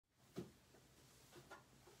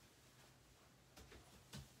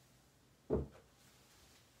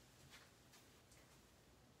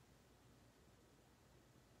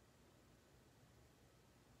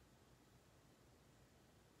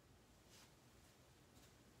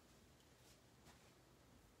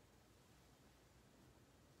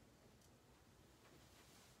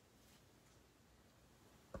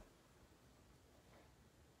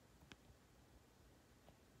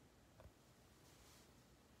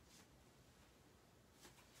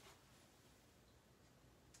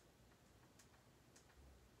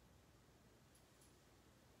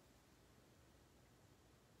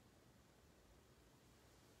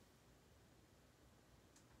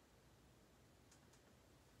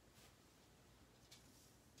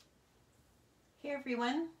Hey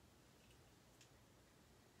everyone.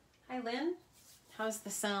 Hi Lynn. How's the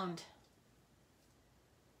sound?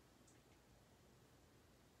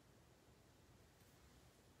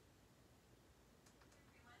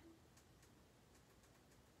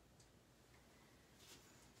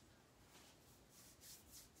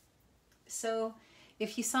 So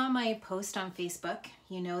if you saw my post on Facebook,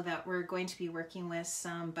 you know that we're going to be working with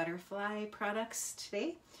some butterfly products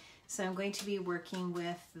today. So I'm going to be working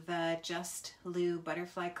with the Just Lou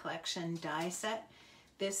Butterfly Collection die set.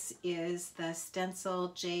 This is the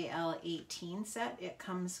Stencil JL18 set. It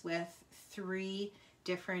comes with 3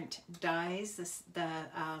 different dies, the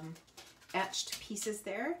etched pieces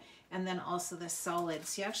there, and then also the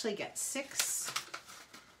solids. So you actually get six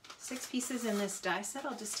pieces in this die set.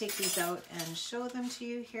 I'll just take these out and show them to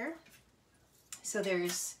you here. So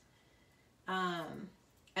there's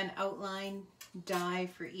an outline die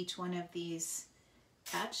for each one of these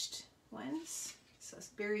etched ones. So it's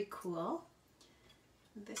very cool.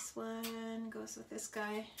 This one goes with this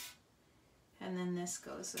guy, and then this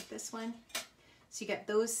goes with this one. So you get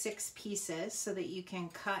those 6 pieces so that you can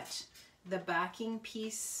cut the backing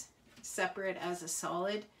piece separate as a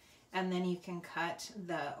solid, and then you can cut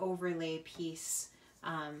the overlay piece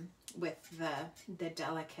with the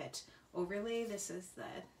delicate overlay. This is the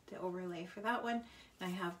overlay for that one. I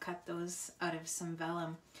have cut those out of some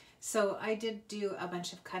vellum. So I did do a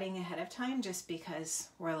bunch of cutting ahead of time just because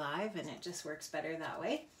we're live and it just works better that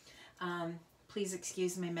way. Please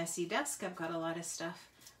excuse my messy desk. I've got a lot of stuff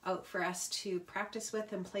out for us to practice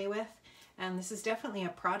with and play with. And this is definitely a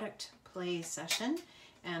product play session.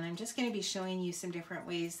 And I'm just going to be showing you some different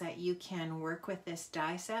ways that you can work with this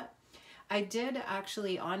die set. I did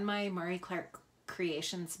actually on my Mari Clark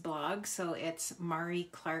Creations blog, so it's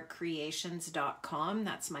mariclarkcreations.com.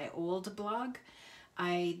 That's my old blog.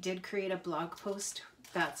 I did create a blog post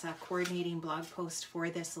that's a coordinating blog post for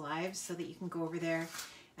this live so that you can go over there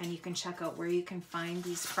and you can check out where you can find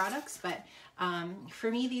these products. But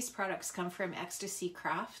for me, these products come from Ecstasy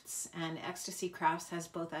Crafts, and Ecstasy Crafts has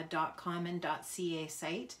both a .com and .ca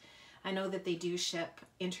site. I know that they do ship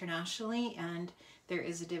internationally, and there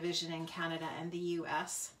is a division in Canada and the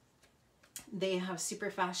US. They have super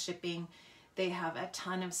fast shipping. They have a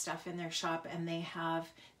ton of stuff in their shop, and they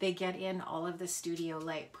get in all of the Studio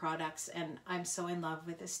Light products, and I'm so in love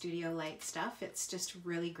with the Studio Light stuff. It's just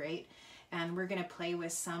really great. And we're going to play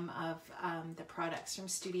with some of the products from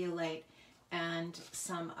Studio Light and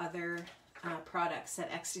some other products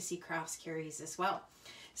that Ecstasy Crafts carries as well.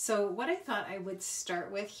 So what I thought I would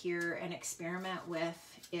start with here and experiment with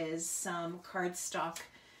is some cardstock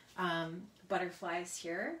butterflies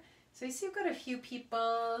here. So you see I've got a few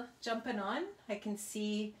people jumping on. I can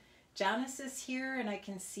see Janice is here, and I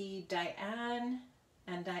can see Diane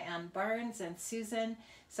and Diane Barnes and Susan.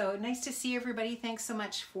 So nice to see everybody. Thanks so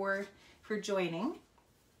much for joining.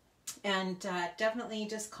 And definitely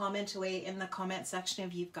just comment away in the comment section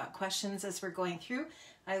if you've got questions as we're going through.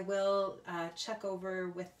 I will check over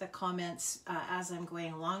with the comments as I'm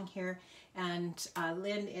going along here. And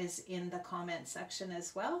Lynn is in the comment section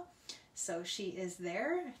as well. So she is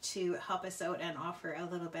there to help us out and offer a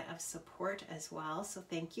little bit of support as well. So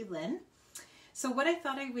thank you, Lynn. So what I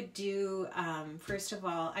thought I would do, first of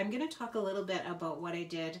all, I'm going to talk a little bit about what I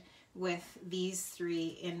did with these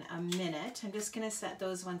 3 in a minute. I'm just going to set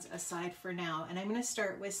those ones aside for now. And I'm going to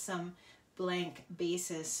start with some blank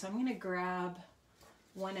bases. So I'm going to grab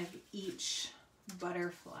one of each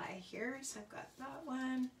butterfly here. So I've got that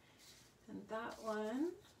one and that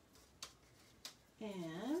one.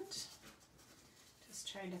 And just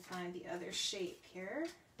trying to find the other shape here.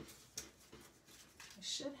 I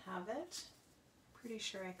should have it. Pretty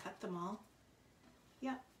sure I cut them all.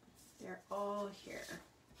 Yep, they're all here.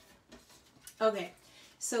 Okay,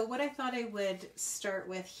 so what I thought I would start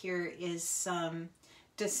with here is some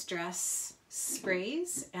distress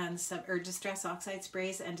sprays and distress oxide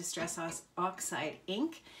sprays and distress oxide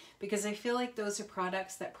ink, because I feel like those are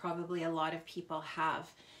products that probably a lot of people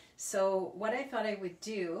have. So what I thought I would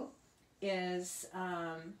do is,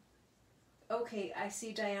 okay, I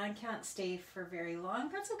see Diane can't stay for very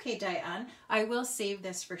long. That's okay, Diane. I will save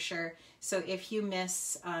this for sure. So if you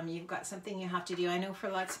miss, you've got something you have to do. I know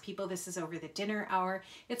for lots of people this is over the dinner hour.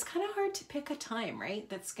 It's kind of hard to pick a time, right,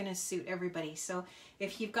 that's going to suit everybody. So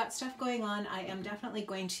if you've got stuff going on, I am definitely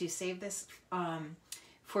going to save this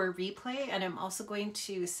for replay, and I'm also going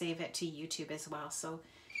to save it to YouTube as well. So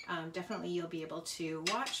definitely you'll be able to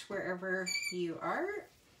watch wherever you are,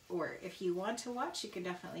 or if you want to watch, you can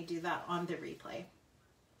definitely do that on the replay.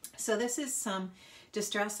 So this is some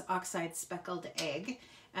Distress Oxide Speckled Egg,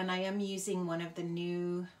 and I am using one of the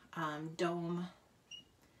new Dome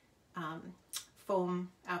foam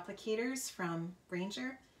applicators from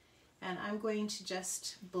Ranger, and I'm going to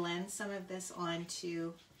just blend some of this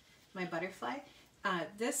onto my butterfly.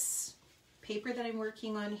 This paper that I'm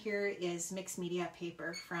working on here is mixed media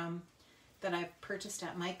paper that I've purchased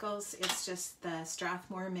at Michael's. It's just the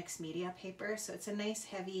Strathmore mixed media paper, so it's a nice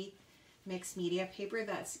heavy mixed media paper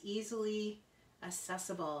that's easily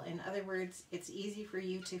accessible. In other words, it's easy for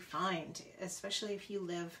you to find, especially if you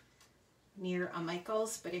live near a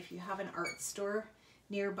Michael's. But if you have an art store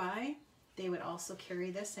nearby, they would also carry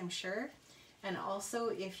this, I'm sure. And also,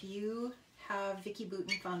 if you have Vicki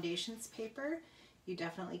Boutin Foundations paper, you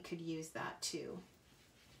definitely could use that too.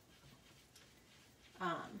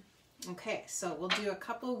 Okay, so we'll do a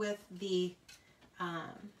couple with the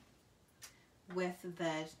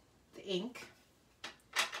ink,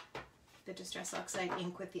 the Distress Oxide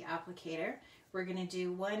ink with the applicator. We're going to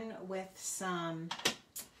do one with some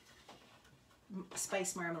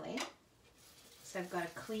spice marmalade. So I've got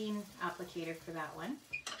a clean applicator for that one.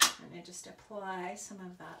 I'm going to just apply some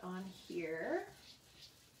of that on here.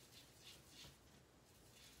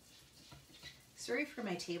 Sorry for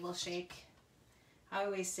my table shake. I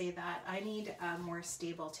always say that. I need a more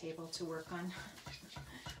stable table to work on.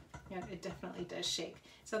 Yeah, it definitely does shake.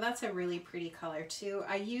 So that's a really pretty color too.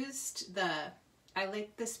 I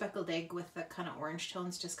like the speckled egg with the kind of orange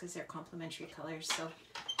tones just because they're complementary colors. So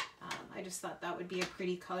I just thought that would be a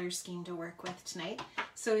pretty color scheme to work with tonight.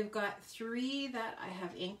 So we've got 3 that I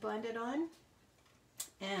have ink blended on.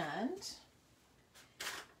 And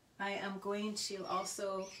I am going to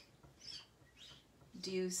also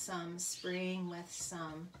do some spraying with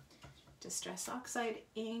some Distress Oxide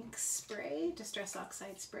ink spray, Distress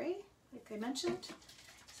Oxide spray, like I mentioned.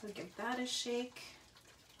 So give that a shake.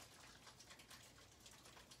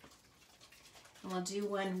 And we'll do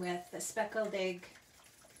one with the speckled egg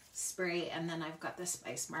spray, and then I've got the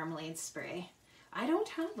spice marmalade spray. I don't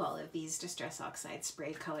have all of these Distress Oxide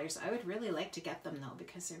spray colors. I would really like to get them though,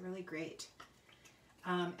 because they're really great.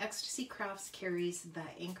 Ecstasy Crafts carries the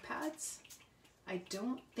ink pads. I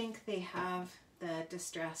don't think they have the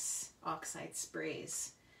Distress Oxide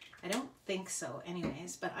sprays. I don't think so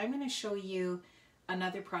anyways, but I'm going to show you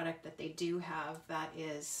another product that they do have that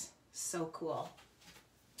is so cool.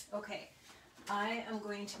 Okay, I am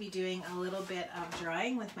going to be doing a little bit of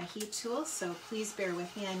drying with my heat tool, so please bear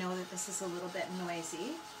with me. I know that this is a little bit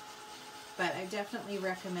noisy, but I definitely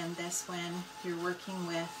recommend this when you're working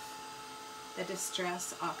with the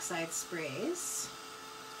Distress Oxide sprays.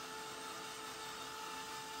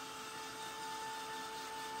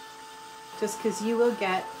 Just because you will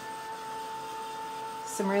get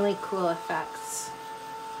some really cool effects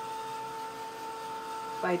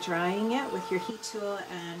by drying it with your heat tool,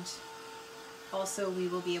 and also we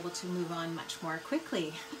will be able to move on much more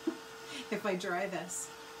quickly if I dry this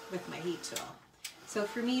with my heat tool. So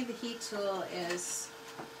for me, the heat tool is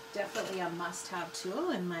definitely a must-have tool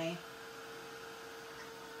in my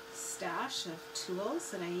stash of tools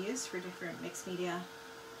that I use for different mixed media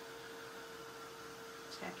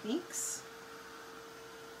techniques.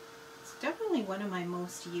 Definitely one of my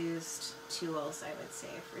most used tools, I would say,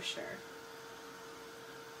 for sure.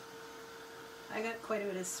 I got quite a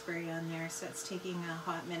bit of spray on there, so it's taking a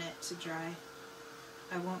hot minute to dry.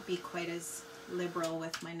 I won't be quite as liberal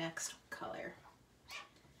with my next color.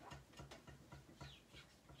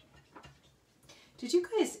 Did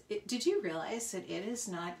you realize that it is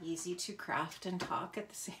not easy to craft and talk at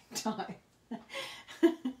the same time?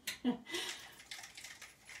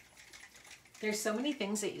 There's so many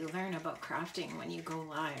things that you learn about crafting when you go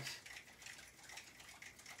live.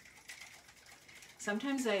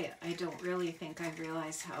 Sometimes I don't really think I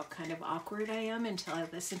realize how kind of awkward I am until I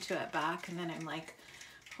listen to it back, and then I'm like,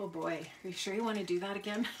 oh boy, are you sure you want to do that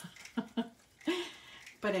again?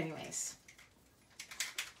 But anyways,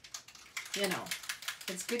 you know,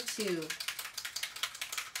 it's good to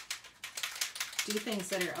do things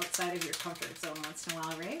that are outside of your comfort zone once in a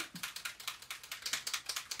while, right?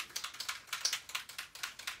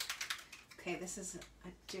 Okay, this is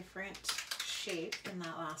a different shape than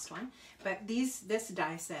that last one, but this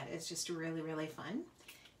die set is just really, really fun.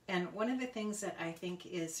 And one of the things that I think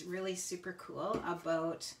is really super cool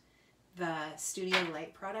about the Studio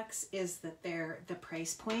Light products is that the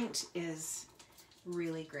price point is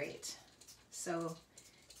really great. So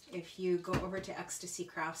if you go over to Ecstasy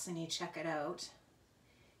Crafts and you check it out,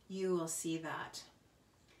 you will see that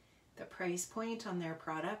the price point on their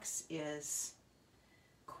products is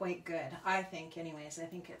quite good, I think. Anyways, I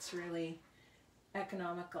think it's really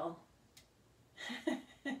economical.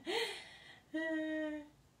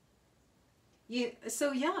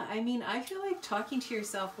 So yeah, I mean, I feel like talking to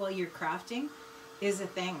yourself while you're crafting is a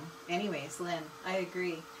thing. Anyways, Lynn, I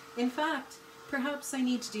agree. In fact, perhaps I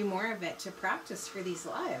need to do more of it to practice for these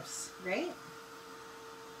lives, right?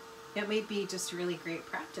 It might be just really great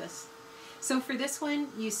practice. So for this one,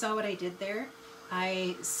 you saw what I did there.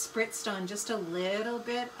 I spritzed on just a little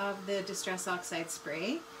bit of the Distress Oxide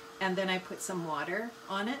spray, and then I put some water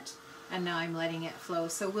on it, and now I'm letting it flow.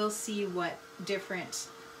 So we'll see what different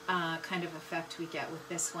kind of effect we get with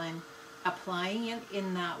this one, applying it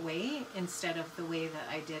in that way instead of the way that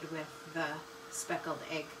I did with the speckled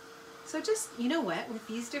egg. So just, you know what, with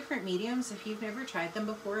these different mediums, if you've never tried them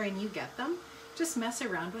before and you get them, just mess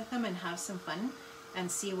around with them and have some fun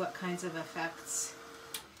and see what kinds of effects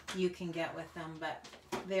you can get with them. But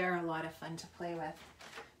they are a lot of fun to play with.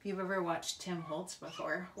 If you've ever watched Tim Holtz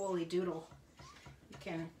before, holy doodle, you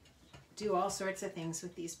can do all sorts of things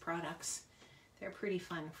with these products. They're pretty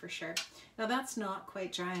fun for sure. Now that's not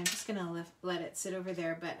quite dry. I'm just gonna let it sit over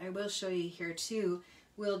there, but I will show you here too.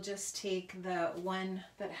 We'll just take the one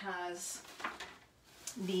that has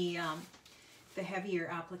the heavier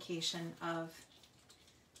application of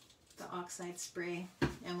the oxide spray,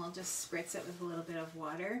 and we'll just spritz it with a little bit of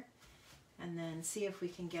water and then see if we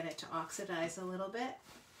can get it to oxidize a little bit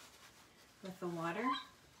with the water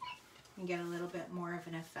and get a little bit more of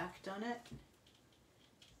an effect on it.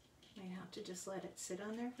 Might have to just let it sit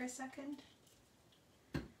on there for a second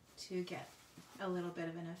to get a little bit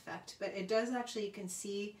of an effect. But it does actually, you can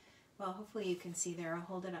see, well, hopefully you can see there, I'll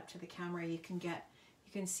hold it up to the camera, you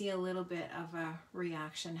can see a little bit of a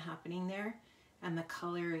reaction happening there, and the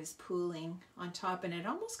color is pooling on top, and it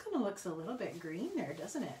almost kind of looks a little bit green there,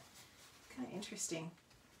 doesn't it? Kind of interesting.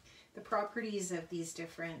 The properties of these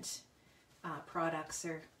different products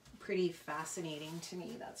are pretty fascinating to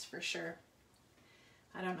me, that's for sure.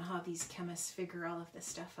 I don't know how these chemists figure all of this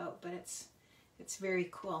stuff out, but it's very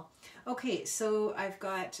cool. Okay, so I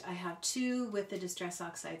have 2 with the Distress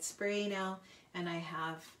Oxide spray now, and I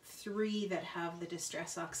have 3 that have the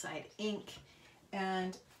Distress Oxide ink.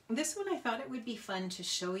 And this one I thought it would be fun to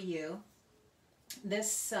show you.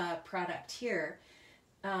 This product here.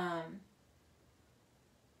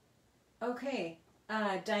 Okay,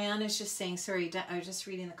 Diana's just saying, sorry, I was just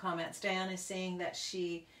reading the comments. Diana's saying that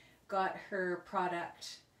she got her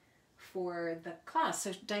product for the class.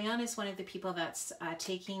 So Diana is one of the people that's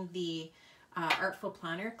taking the Artful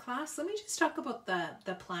Planner class. Let me just talk about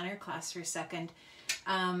the planner class for a second.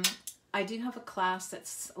 I do have a class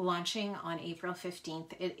that's launching on April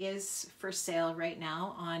 15th. It is for sale right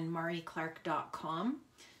now on marieclark.com.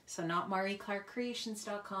 So not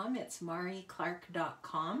marieclarkcreations.com, it's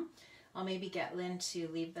marieclark.com. I'll maybe get Lynn to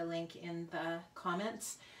leave the link in the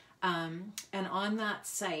comments. And on that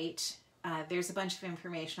site, there's a bunch of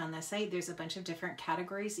information on the site. There's a bunch of different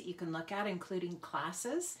categories that you can look at, including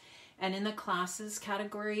classes. And in the classes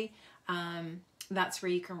category, that's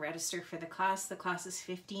where you can register for the class. The class is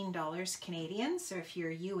 $15 Canadian. So if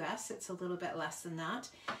you're US, it's a little bit less than that.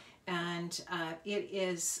 And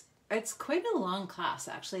it's quite a long class,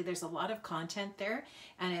 actually. There's a lot of content there,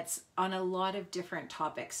 and it's on a lot of different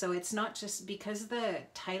topics. So it's not just, because the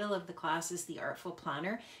title of the class is the Artful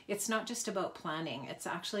Planner, it's not just about planning. It's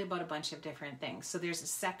actually about a bunch of different things. So there's a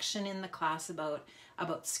section in the class about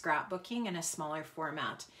scrapbooking in a smaller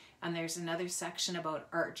format. And there's another section about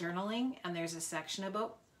art journaling, and there's a section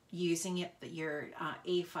about using your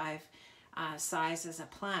A5 size as a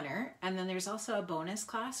planner. And then there's also a bonus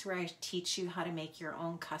class where I teach you how to make your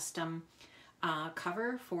own custom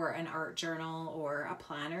cover for an art journal or a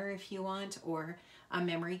planner if you want, or a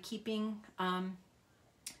memory keeping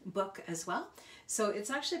book as well. So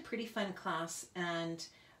it's actually a pretty fun class, and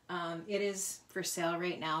it is for sale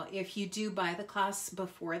right now. If you do buy the class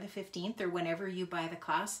before the 15th, or whenever you buy the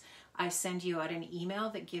class, I send you out an email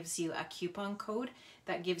that gives you a coupon code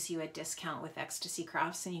that gives you a discount with Ecstasy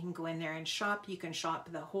Crafts, and you can go in there and shop. You can shop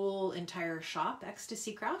the whole entire shop,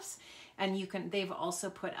 Ecstasy Crafts, and they've also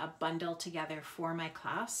put a bundle together for my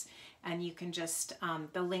class, and you can just,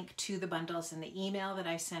 the link to the bundles in the email that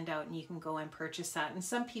I send out, and you can go and purchase that. And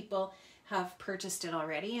some people have purchased it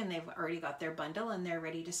already, and they've already got their bundle, and they're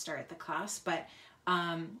ready to start the class. But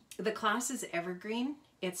the class is evergreen.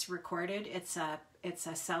 It's recorded. It's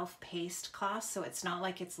a self-paced class, so it's not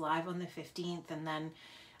like it's live on the 15th and then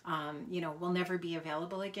will never be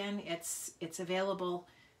available again. It's available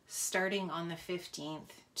starting on the 15th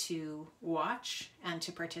to watch and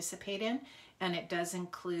to participate in, and it does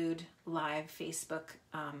include live Facebook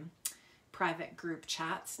private group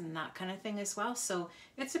chats and that kind of thing as well. So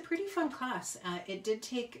it's a pretty fun class.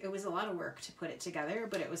 It was a lot of work to put it together,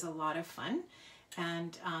 but it was a lot of fun.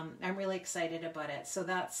 And I'm really excited about it. So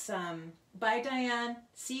that's, bye Diane,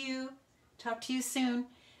 see you, talk to you soon.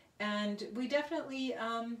 And we definitely,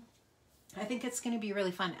 I think it's going to be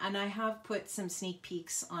really fun. And I have put some sneak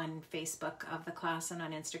peeks on Facebook of the class and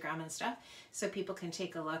on Instagram and stuff, so people can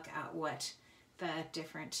take a look at what the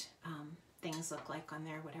different things look like on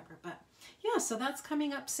there, whatever. But yeah, so that's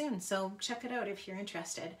coming up soon. So check it out if you're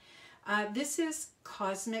interested. This is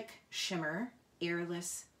Cosmic Shimmer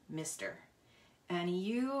Airless Mister. And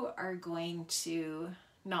you are going to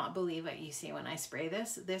not believe what you see when I spray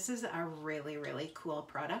this. This is a really, really cool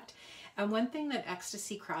product. And one thing that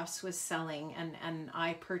Ecstasy Crafts was selling, and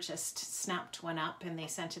I purchased, snapped one up and they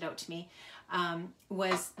sent it out to me,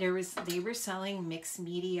 they were selling mixed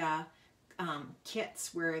media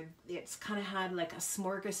kits where it's kind of had like a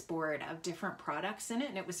smorgasbord of different products in it,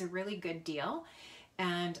 and it was a really good deal.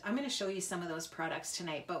 And I'm going to show you some of those products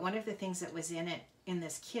tonight, but one of the things that was in it, in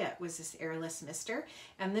this kit, was this airless mister.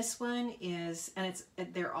 And this one is, and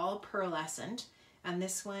they're all pearlescent, and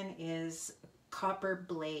this one is Copper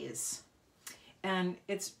Blaze. And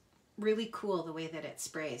it's really cool the way that it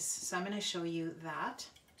sprays. So I'm going to show you that.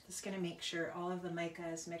 Just going to make sure all of the mica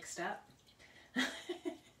is mixed up.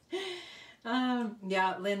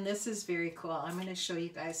 Yeah, Lynn, this is very cool. I'm going to show you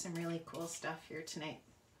guys some really cool stuff here tonight.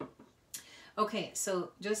 Okay,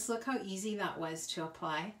 so just look how easy that was to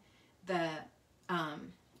apply. The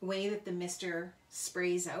way that the mister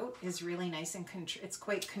sprays out is really nice, and it's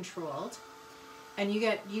quite controlled. And you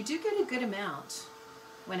do get a good amount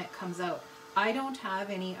when it comes out. I don't have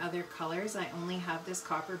any other colors. I only have this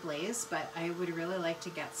Copper Blaze, but I would really like to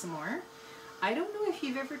get some more. I don't know if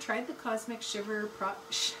you've ever tried the Cosmic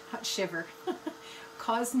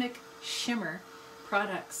Cosmic Shimmer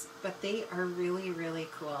products, but they are really, really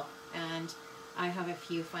cool. And I have a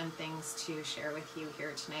few fun things to share with you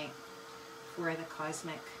here tonight for the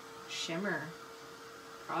Cosmic Shimmer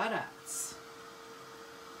products.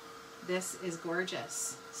 This is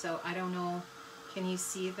gorgeous. So I don't know, can you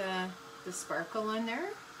see the sparkle on there?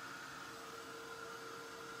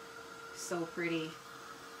 So pretty.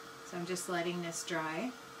 So I'm just letting this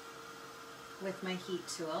dry with my heat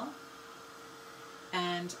tool.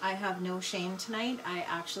 And I have no shame tonight. I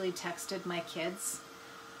actually texted my kids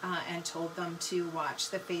and told them to watch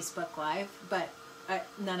the Facebook Live, but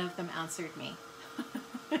none of them answered me.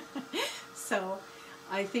 So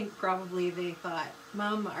I think probably they thought,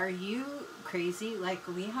 Mom, are you crazy? Like,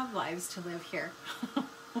 we have lives to live here.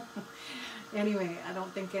 Anyway, I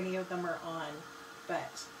don't think any of them are on,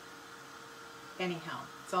 but anyhow,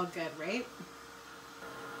 it's all good, right?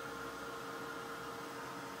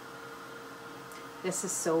 This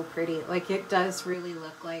is so pretty. Like, it does really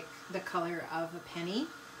look like the color of a penny.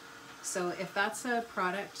 So if that's a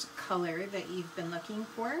product color that you've been looking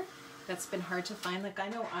for, that's been hard to find. Like, I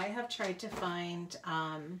know I have tried to find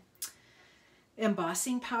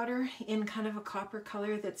embossing powder in kind of a copper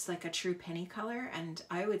color that's like a true penny color, and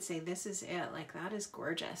I would say this is it. Like, that is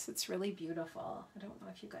gorgeous. It's really beautiful. I don't know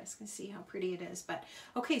if you guys can see how pretty it is, but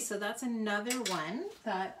okay, so that's another one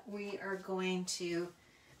that we are going to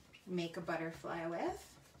make a butterfly with.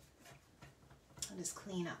 I'll just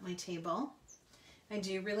clean up my table. I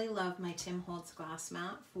do really love my Tim Holtz glass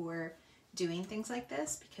mat for doing things like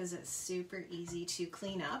this because it's super easy to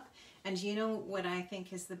clean up. And you know what I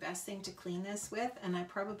think is the best thing to clean this with, and I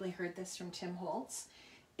probably heard this from Tim Holtz,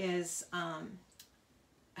 is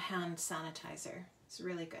hand sanitizer. It's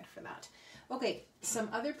really good for that. Okay, some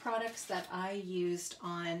other products that I used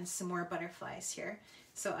on some more butterflies here.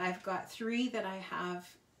 So I've got 3 that I have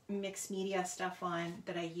mixed media stuff on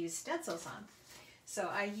that I use stencils on. So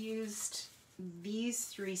I used these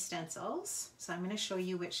 3 stencils. So I'm going to show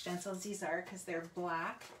you which stencils these are because they're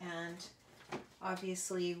black, and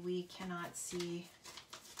obviously we cannot see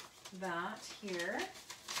that here.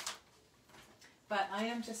 But I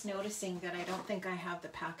am just noticing that I don't think I have the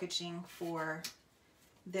packaging for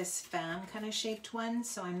this fan kind of shaped one,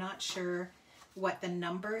 so I'm not sure what the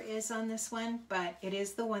number is on this one, but it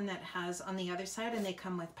is the one that has on the other side, and they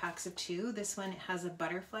come with packs of 2. This one has a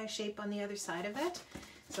butterfly shape on the other side of it.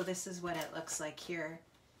 So this is what it looks like here.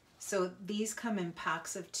 So these come in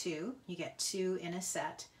packs of 2. You get 2 in a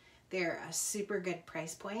set. They're a super good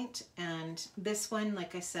price point. And this one,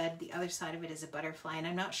 like I said, the other side of it is a butterfly. And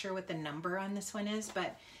I'm not sure what the number on this one is,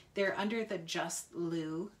 but they're under the Just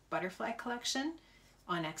Lou butterfly collection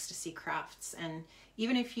on Ecstasy Crafts. And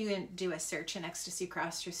even if you do a search in Ecstasy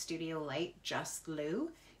Crafts or Studio Light Just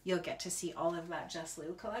Lou, you'll get to see all of that Just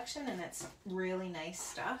Lou collection, and it's really nice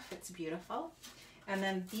stuff. It's beautiful. And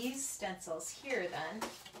then these stencils here then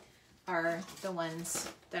are the ones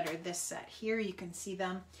that are this set here. You can see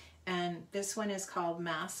them. And this one is called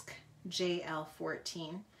Mask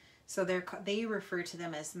JL14. So they refer to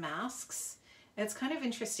them as masks. It's kind of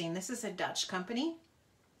interesting. This is a Dutch company,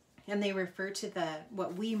 And they refer to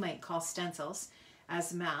what we might call stencils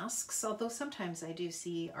as masks, although sometimes I do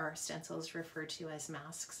see our stencils referred to as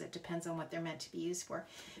masks. It depends on what they're meant to be used for.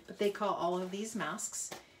 But they call all of these masks,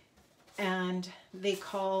 and they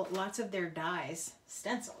call lots of their dies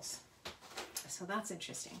stencils. So that's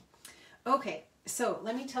interesting. Okay, so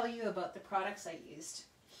let me tell you about the products I used.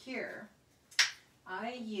 Here,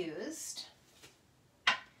 I used,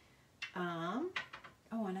 oh,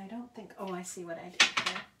 and I don't think, oh, I see what I did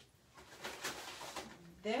here.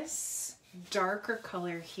 This darker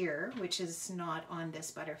color here, which is not on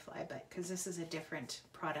this butterfly, but because this is a different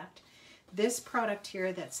product. This product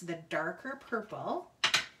here that's the darker purple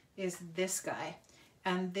is this guy.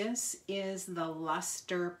 And this is the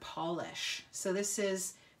Luster Polish. So this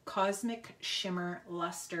is Cosmic Shimmer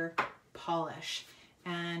Luster Polish.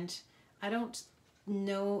 And I don't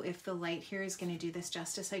know if the light here is going to do this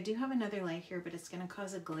justice. I do have another light here, but it's going to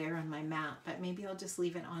cause a glare on my mat. But maybe I'll just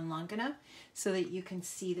leave it on long enough so that you can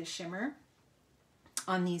see the shimmer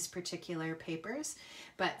on these particular papers.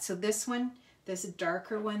 But so this one, this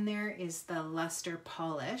darker one there is the Luster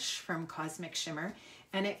Polish from Cosmic Shimmer.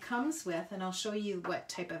 And it comes with, and I'll show you what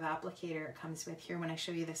type of applicator it comes with here when I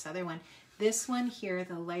show you this other one. This one here,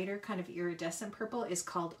 the lighter kind of iridescent purple, is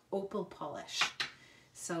called Opal Polish.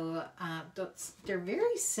 So they're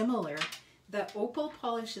very similar. The Opal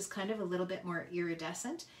Polish is kind of a little bit more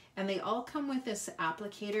iridescent, and they all come with this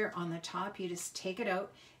applicator on the top. You just take it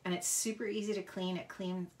out, and it's super easy to clean. It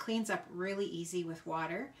cleans up really easy with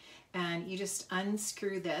water, and you just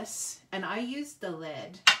unscrew this. And I used the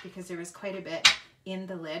lid because there was quite a bit in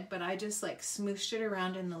the lid, but I just like smooshed it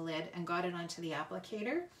around in the lid and got it onto the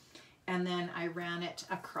applicator, and then I ran it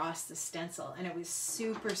across the stencil, and it was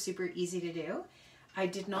super, super easy to do. I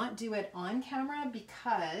did not do it on camera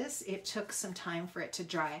because it took some time for it to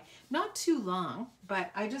dry. Not too long,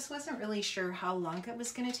 but I just wasn't really sure how long it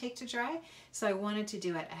was going to take to dry, so I wanted to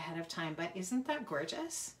do it ahead of time. But isn't that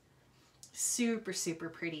gorgeous? Super, super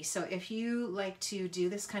pretty. So if you like to do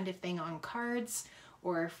this kind of thing on cards,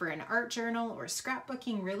 or for an art journal, or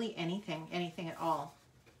scrapbooking, really anything at all.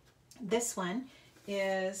 This one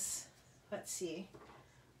is, let's see,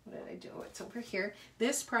 what did I do? It's over here.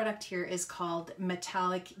 This product here is called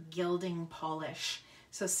Metallic Gilding Polish.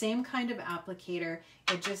 So same kind of applicator,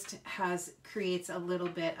 it just creates a little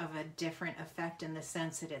bit of a different effect in the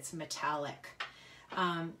sense that it's metallic.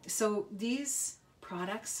 So these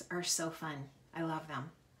products are so fun. I love them.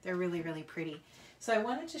 They're really, really pretty. So I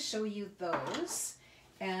wanted to show you those.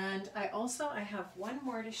 And I have one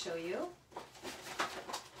more to show you.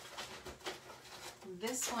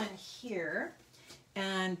 This one here,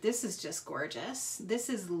 and this is just gorgeous. This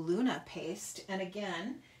is Luna Paste, and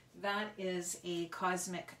again, that is a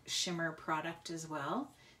Cosmic Shimmer product as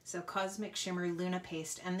well. So Cosmic Shimmer Luna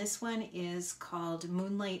Paste, and this one is called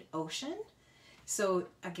Moonlight Ocean. So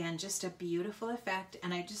again, just a beautiful effect,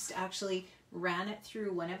 and I just actually ran it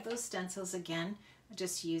through one of those stencils again,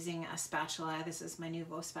 just using a spatula. This is my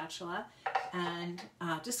Nouveau spatula, and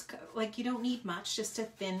just like, you don't need much, just a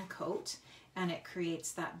thin coat, and it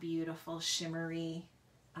creates that beautiful shimmery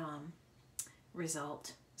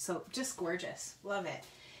result. So just gorgeous, love it.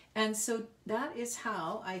 And so that is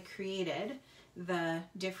how I created the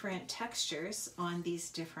different textures on these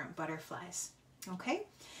different butterflies. Okay,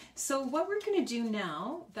 so what we're going to do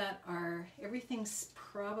now that everything's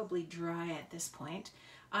probably dry at this point,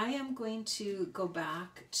 I am going to go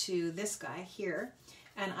back to this guy here,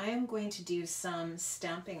 and I am going to do some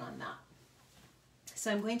stamping on that.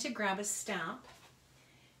 So I'm going to grab a stamp,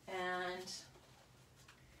 and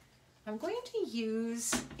I'm going to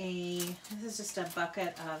use this is just a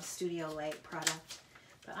bucket of Studio Light product,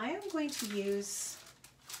 but I am going to use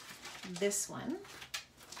this one.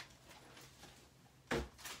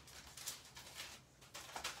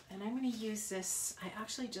 And I'm going to use this. I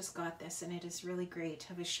actually just got this, and it is really great.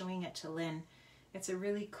 I was showing it to Lynn. It's a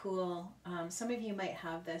really cool, some of you might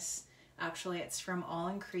have this. Actually, it's from All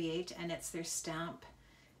and Create, and it's their stamp.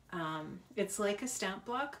 It's like a stamp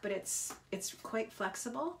block, but it's quite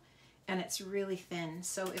flexible, and it's really thin.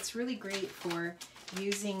 So it's really great for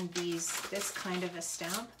using this kind of a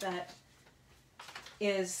stamp that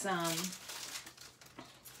is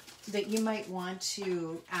that you might want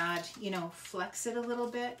to add, flex it a little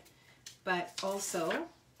bit, but also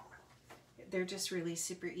they're just really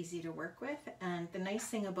super easy to work with. And the nice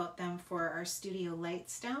thing about them for our Studio Light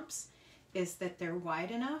stamps is that they're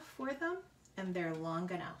wide enough for them and they're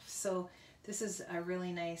long enough. So this is a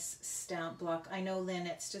really nice stamp block. I know, Lynn,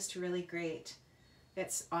 it's just really great.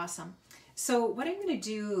 It's awesome. So what I'm going to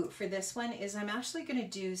do for this one is I'm actually going to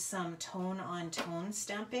do some tone on tone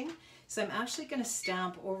stamping. So I'm actually going to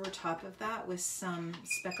stamp over top of that with some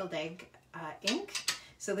speckled egg ink.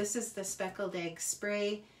 So this is the speckled egg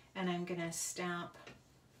spray, and I'm going to stamp.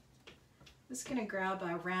 I'm just going to grab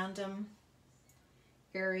a random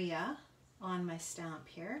area on my stamp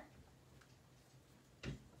here,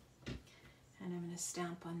 and I'm going to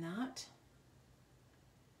stamp on that.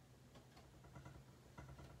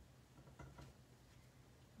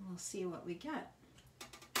 And we'll see what we get.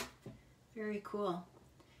 Very cool.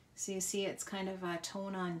 So you see it's kind of a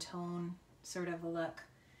tone on tone sort of a look.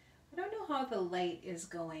 I don't know how the light is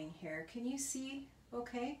going here. Can you see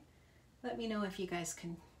okay? Let me know if you guys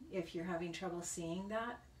can, if you're having trouble seeing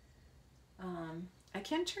that. I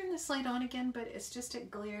can turn this light on again, but it's just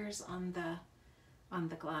it glares on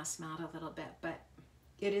the glass mat a little bit, but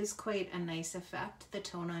it is quite a nice effect, the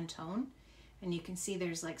tone on tone. And you can see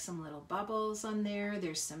there's like some little bubbles on there,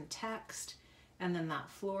 there's some text, and then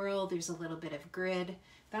that floral, there's a little bit of grid.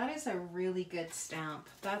 That is a really good stamp.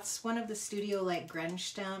 That's one of the Studio Light Grunge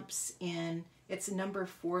stamps it's number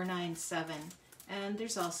 497. And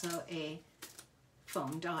there's also a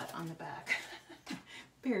foam dot on the back.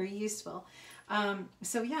 Very useful.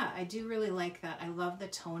 So yeah, I do really like that. I love the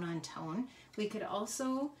tone on tone. We could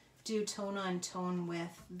also do tone on tone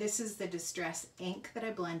with, this is the Distress ink that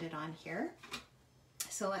I blended on here.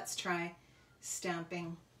 So let's try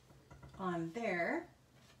stamping on there.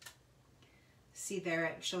 See there,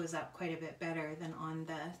 it shows up quite a bit better than on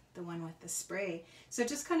the one with the spray. So it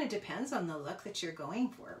just kind of depends on the look that you're going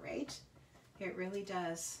for, right? It really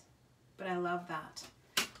does. But I love that.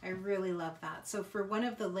 I really love that. So for one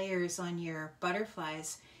of the layers on your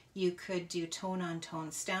butterflies, you could do tone on tone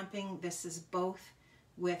stamping. This is both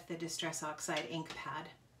with the Distress Oxide ink pad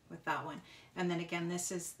with that one. And then again,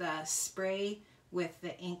 this is the spray with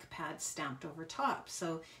the ink pad stamped over top.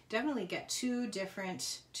 So definitely get two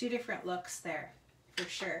different looks there for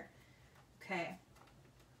sure. Okay.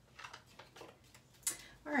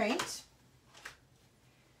 All right.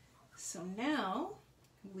 So now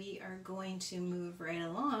we are going to move right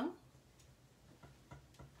along.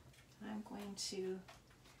 I'm going to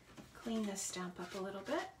clean this stamp up a little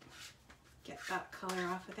bit, get that color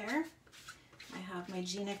off of there. I have my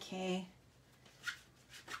Gina K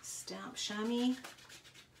stamp chamois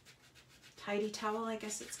tidy towel, I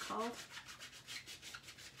guess it's called.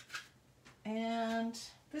 And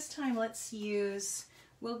this time let's use,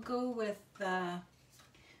 we'll go with the,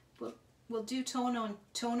 we'll do tone on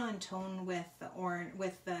tone with the orange,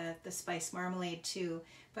 with the spice marmalade too.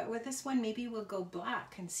 But with this one, maybe we'll go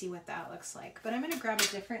black and see what that looks like. But I'm going to grab a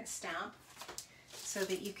different stamp so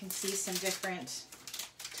that you can see some different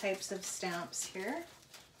types of stamps here.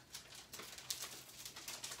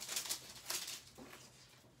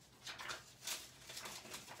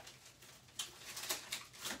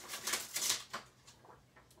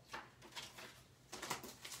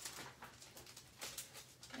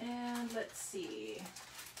 And let's see.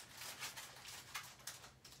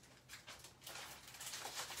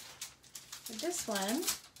 This one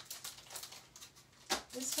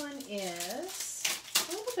is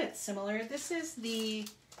a little bit similar. This is the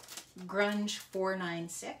Grunge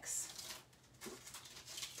 496.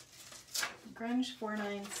 Grunge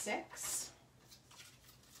 496.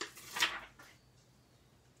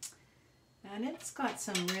 And it's got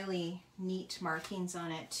some really neat markings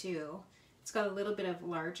on it too. It's got a little bit of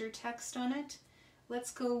larger text on it.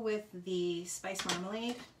 Let's go with the Spice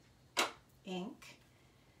Marmalade ink.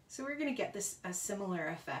 So we're going to get this a similar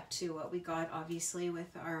effect to what we got obviously with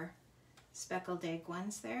our speckled egg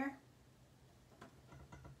ones there.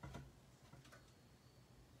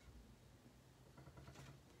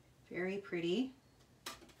 Very pretty.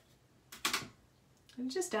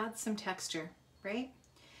 And just add some texture, right?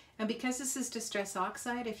 And because this is Distress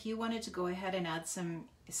Oxide, if you wanted to go ahead and add some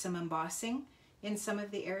embossing in some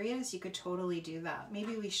of the areas, you could totally do that.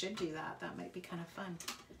 Maybe we should do that. That might be kind of fun.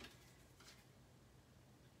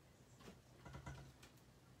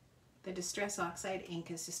 The Distress Oxide ink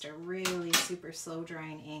is just a really super slow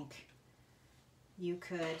drying ink. You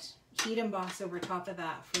could heat emboss over top of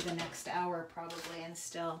that for the next hour probably and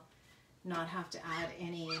still not have to add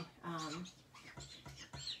any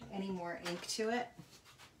more ink to it.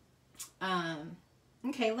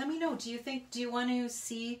 Okay, let me know. Do you want to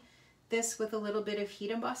see this with a little bit of heat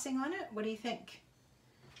embossing on it? What do you think?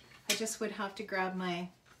 I just would have to grab my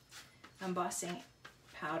embossing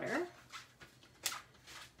powder.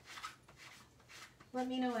 Let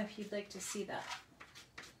me know if you'd like to see that.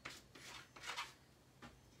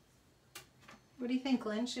 What do you think,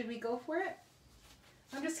 Lynn? Should we go for it?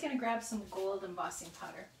 I'm just going to grab some gold embossing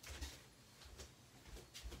powder.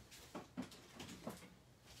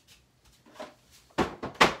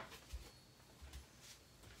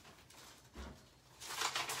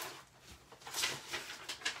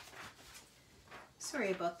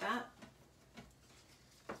 Sorry about that.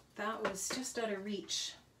 That was just out of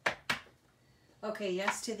reach. Okay,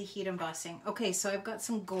 yes to the heat embossing. Okay, so I've got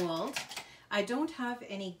some gold. I don't have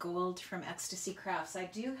any gold from Ecstasy Crafts. I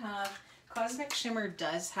do have, Cosmic Shimmer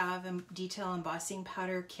does have detail embossing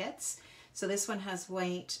powder kits. So this one has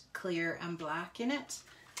white, clear, and black in it.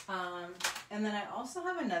 And then I also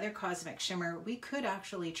have another Cosmic Shimmer. We could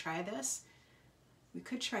actually try this. We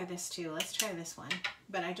could try this too. Let's try this one.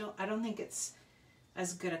 But I don't think it's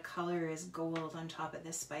as good a color as gold on top of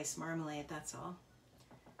this spice marmalade, that's all.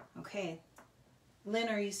 Okay. Lynn,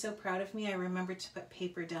 are you so proud of me? I remembered to put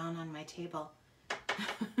paper down on my table.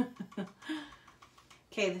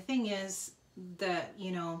 Okay, the thing is that,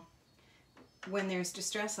 you know, when there's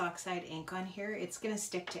Distress Oxide ink on here, it's going to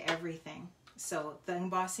stick to everything. So the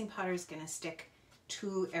embossing powder is going to stick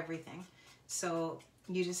to everything. So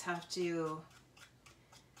you just have to,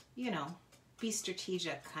 you know, be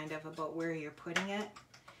strategic kind of about where you're putting it.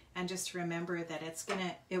 And just remember that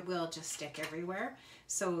it will just stick everywhere.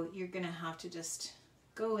 So you're going to have to just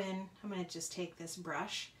go in. I'm going to just take this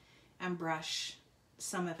brush and brush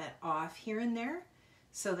some of it off here and there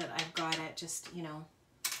so that I've got it just, you know,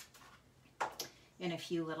 in a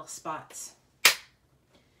few little spots.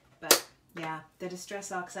 But yeah, the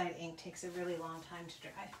Distress Oxide ink takes a really long time to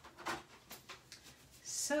dry.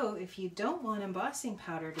 So if you don't want embossing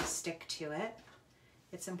powder to stick to it,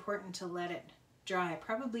 it's important to let it dry,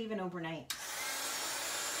 probably even overnight.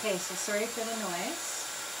 Okay, so sorry for the noise.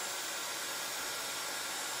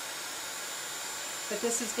 But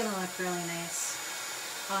this is going to look really nice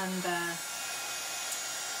on the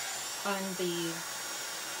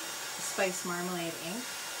spice marmalade ink.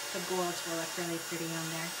 The gold will look really pretty on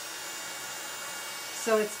there.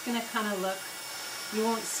 So it's going to kind of look, you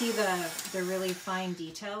won't see the really fine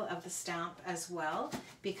detail of the stamp as well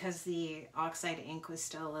because the oxide ink was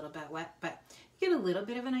still a little bit wet, but you get a little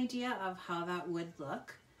bit of an idea of how that would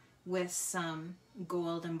look with some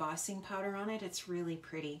gold embossing powder on it. It's really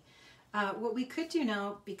pretty. What we could do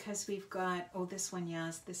now, because we've got, oh, this one,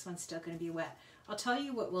 yes, this one's still going to be wet. I'll tell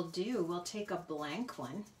you what we'll do. We'll take a blank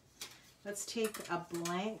one. Let's take a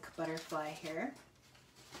blank butterfly here.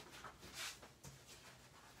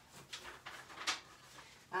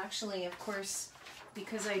 Actually, of course,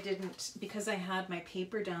 because I had my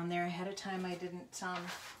paper down there ahead of time, I didn't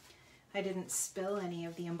spill any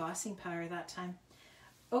of the embossing powder that time.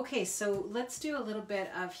 Okay, so let's do a little bit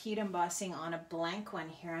of heat embossing on a blank one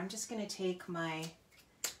here. I'm just going to take my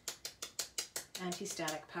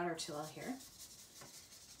anti-static powder tool here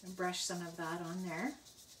and brush some of that on there.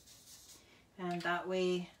 And that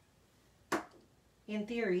way, in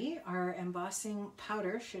theory, our embossing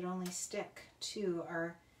powder should only stick to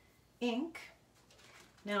our ink.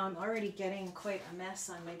 Now I'm already getting quite a mess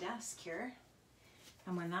on my desk here.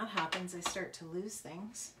 And when that happens, I start to lose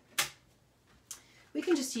things. We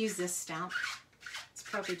can just use this stamp. It's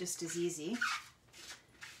probably just as easy.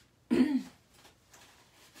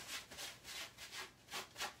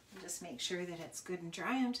 Just make sure that it's good and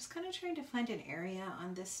dry. I'm just kind of trying to find an area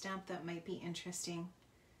on this stamp that might be interesting.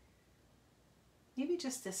 Maybe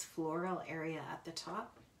just this floral area at the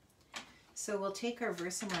top. So we'll take our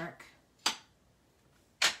Versamark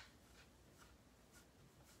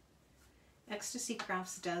Ecstasy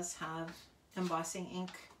Crafts does have embossing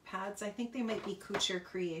ink pads. I think they might be Couture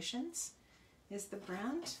Creations is the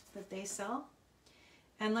brand that they sell.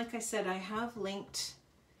 And like I said, I have linked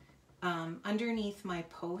underneath my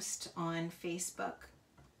post on Facebook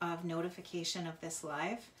of notification of this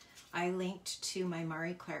live. I linked to my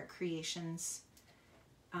Mari Clark Creations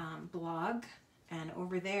blog, and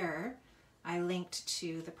over there I linked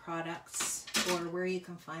to the products, or where you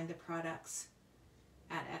can find the products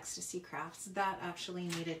at Ecstasy Crafts. That actually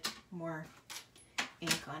needed more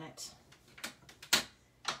ink on it.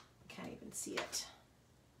 Can't even see it.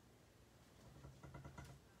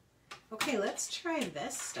 Okay, let's try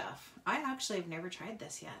this stuff. I actually have never tried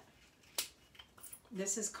this yet.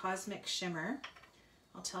 This is Cosmic Shimmer.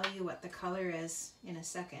 I'll tell you what the color is in a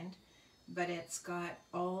second, but it's got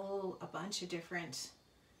a bunch of different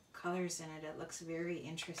colors in it. It looks very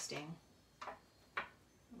interesting.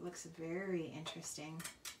 It looks very interesting.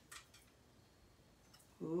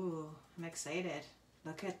 Ooh, I'm excited.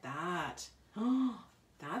 Look at that. Oh,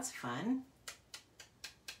 that's fun.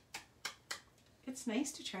 It's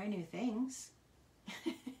nice to try new things.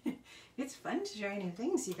 It's fun to try new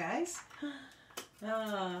things, you guys.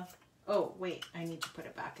 Oh, wait, I need to put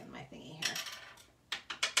it back in my thingy here.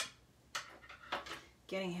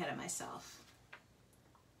 Getting ahead of myself.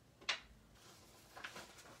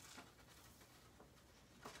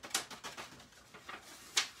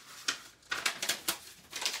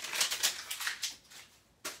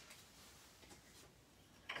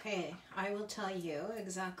 Okay, I will tell you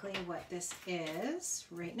exactly what this is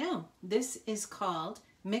right now. This is called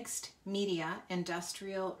Mixed Media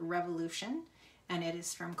Industrial Revolution, and it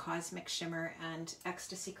is from Cosmic Shimmer, and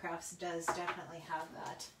Ecstasy Crafts does definitely have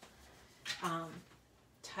that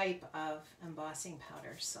type of embossing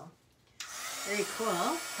powder. So very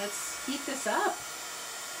cool. Let's heat this up.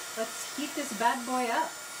 Let's heat this bad boy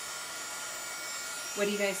up. What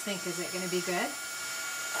do you guys think? Is it going to be good?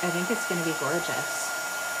 I think it's going to be gorgeous.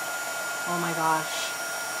 Oh my gosh.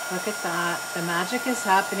 Look at that. The magic is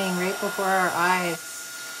happening right before our eyes.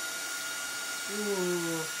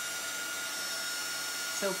 Ooh.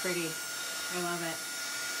 So pretty. I love it.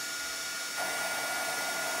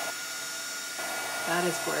 That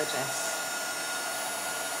is gorgeous.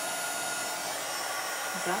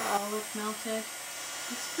 Is that all it's melted?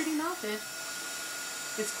 It's pretty melted.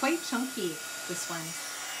 It's quite chunky, this one.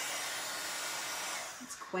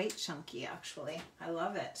 It's quite chunky, actually. I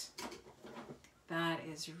love it. That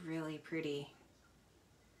is really pretty.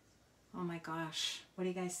 Oh my gosh. What do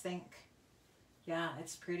you guys think? Yeah,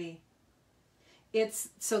 it's pretty.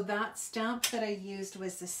 So that stamp that I used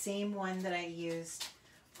was the same one that I used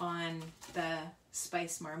on the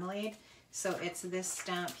spice marmalade. So it's this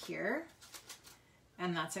stamp here.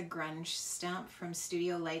 And that's a grunge stamp from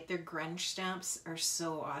Studio Light. Their grunge stamps are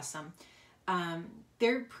so awesome.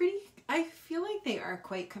 They're pretty, I feel like they are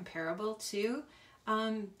quite comparable to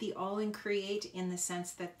the All in Create, in the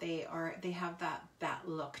sense that they have that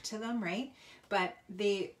look to them, right? But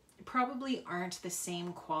they probably aren't the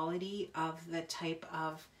same quality of the type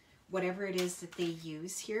of whatever it is that they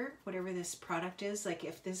use here, whatever this product is. Like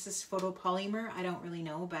if this is photopolymer, I don't really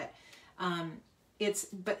know, but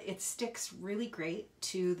it sticks really great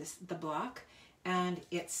to the block, and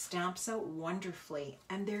it stamps out wonderfully,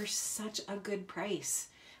 and they're such a good price.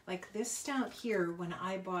 Like this stamp here, when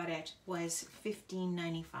I bought it, was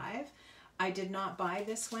 $15.95. I did not buy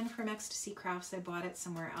this one from Ecstasy Crafts. I bought it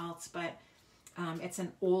somewhere else, but it's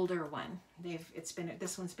an older one.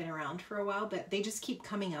 This one's been around for a while, but they just keep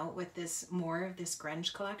coming out with more of this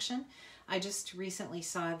grunge collection. I just recently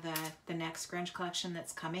saw the next grunge collection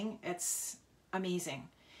that's coming. It's amazing.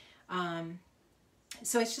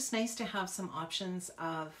 So it's just nice to have some options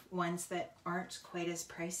of ones that aren't quite as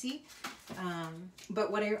pricey.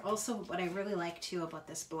 But what I really like too about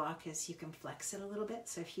this block is you can flex it a little bit.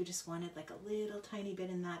 So if you just wanted like a little tiny bit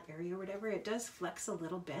in that area or whatever, it does flex a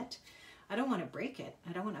little bit. I don't want to break it.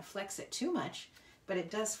 I don't want to flex it too much, but it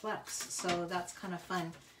does flex. So that's kind of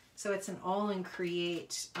fun. So it's an All in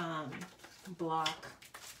Create block.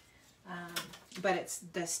 But it's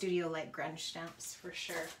the Studio Light grunge stamps for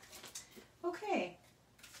sure. Okay.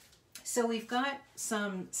 So we've got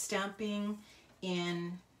some stamping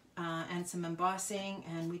in and some embossing,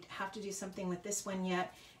 and we have to do something with this one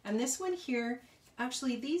yet. And this one here,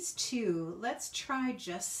 actually these two, let's try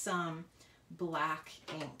just some black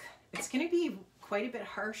ink. It's going to be quite a bit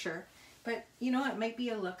harsher, but you know, it might be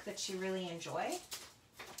a look that you really enjoy.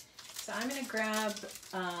 So I'm going to grab,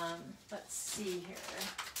 let's see here.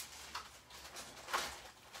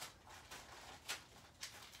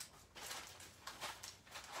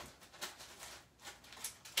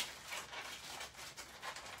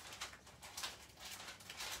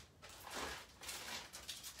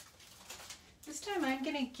 I'm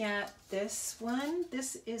going to get this one.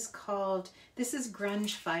 This is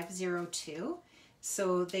Grunge 502.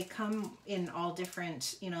 So they come in all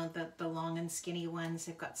different, you know, the long and skinny ones.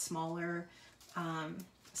 They've got smaller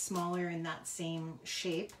in that same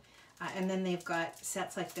shape. And then they've got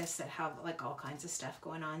sets like this that have like all kinds of stuff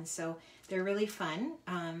going on. So they're really fun.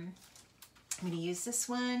 I'm going to use this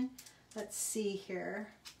one. Let's see here.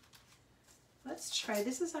 Let's try,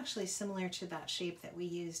 this is actually similar to that shape that we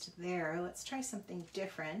used there. Let's try something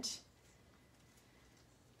different.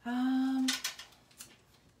 That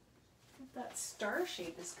star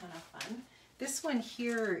shape is kind of fun. This one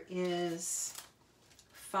here is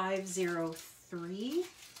 503.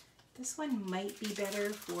 This one might be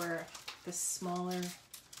better for the smaller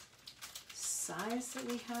size that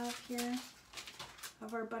we have here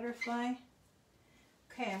of our butterfly.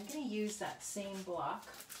 Okay, I'm going to use that same block.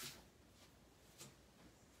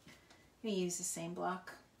 I'm going to use the same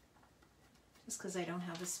block just because I don't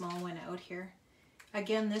have a small one out here.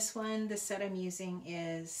 Again, this one, the set I'm using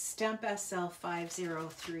is Stamp SL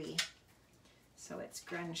 503. So it's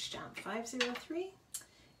Grunge Stamp 503.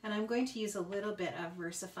 And I'm going to use a little bit of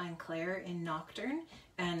VersaFine Clair in Nocturne.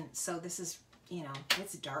 And so this is, you know,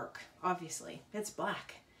 it's dark, obviously. It's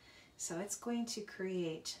black. So it's going to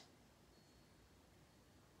create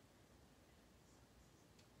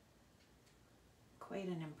quite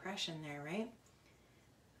an impression there, right?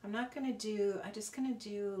 I'm not going to do, I'm just going to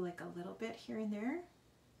do like a little bit here and there.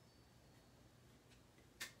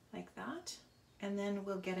 Like that. And then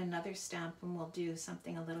we'll get another stamp and we'll do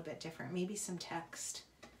something a little bit different. Maybe some text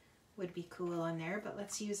would be cool on there, but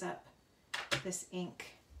let's use up this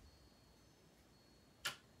ink.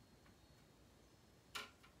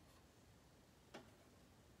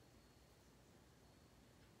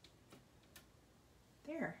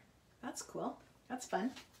 There, that's cool. That's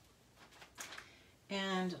fun.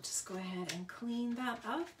 And I'll just go ahead and clean that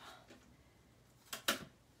up.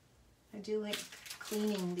 I do like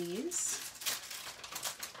cleaning these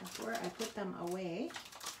before I put them away.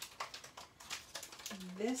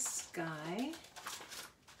 This guy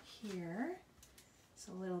here is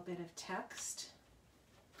a little bit of text.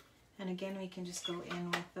 And again, we can just go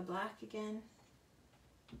in with the black again.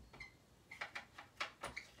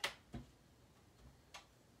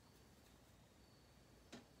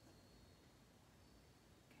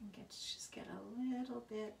 Just get a little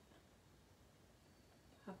bit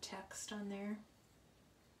of text on there.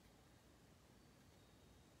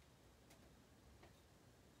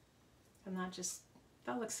 And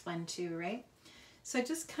that looks fun too, right? So it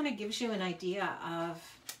just kind of gives you an idea of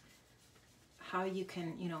how you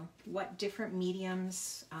can, you know, what different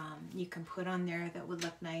mediums you can put on there that would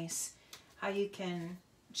look nice, how you can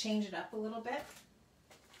change it up a little bit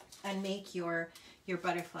and make your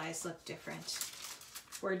butterflies look different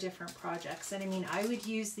for different projects. And I mean, I would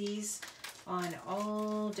use these on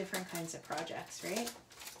all different kinds of projects, right?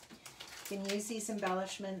 You can use these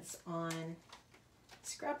embellishments on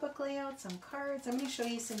scrapbook layouts, on cards. I'm going to show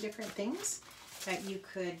you some different things that you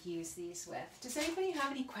could use these with. Does anybody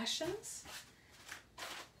have any questions?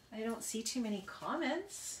 I don't see too many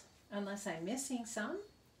comments unless I'm missing some.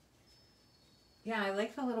 Yeah, I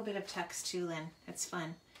like the little bit of text too, Lynn. It's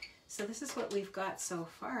fun. So this is what we've got so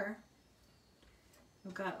far.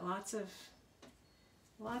 We've got lots of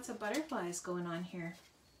butterflies going on here.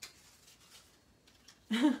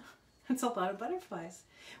 It's a lot of butterflies.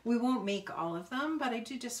 We won't make all of them, but I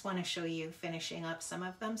do just want to show you finishing up some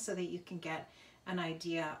of them so that you can get an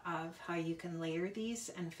idea of how you can layer these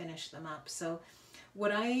and finish them up. So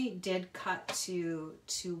what I did cut to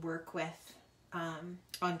work with on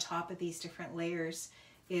top of these different layers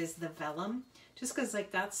is the vellum, just because like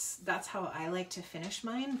that's how I like to finish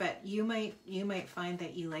mine, but you might find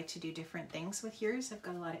that you like to do different things with yours. I've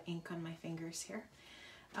got a lot of ink on my fingers here.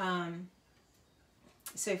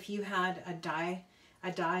 So if you had a die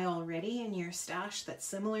already in your stash that's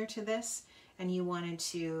similar to this and you wanted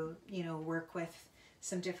to, you know, work with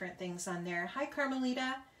some different things on there. Hi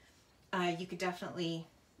Carmelita. You could definitely,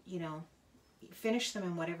 you know, finish them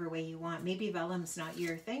in whatever way you want. Maybe vellum's not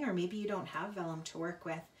your thing, or maybe you don't have vellum to work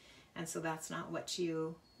with, and so that's not what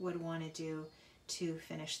you would want to do to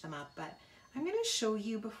finish them up. But I'm going to show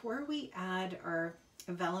you before we add our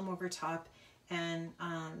vellum over top and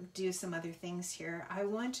do some other things here. I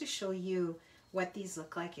want to show you what these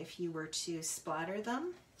look like if you were to splatter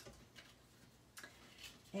them.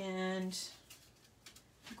 And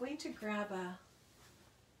I'm going to grab a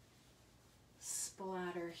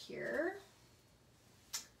splatter here.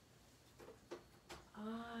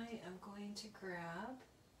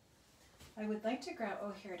 I would like to grab,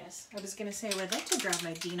 oh here it is. I was going to say I would like to grab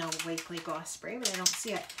my Dina Wakley gloss spray, but I don't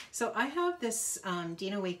see it. So I have this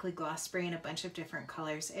Dina Wakley gloss spray in a bunch of different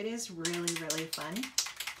colors. It is really, really fun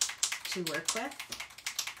to work with.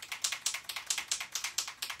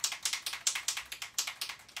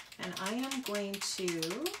 And I am going to,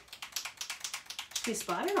 should we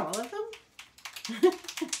splatter all of them?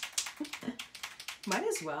 Might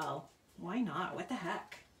as well. Why not? What the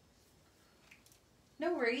heck?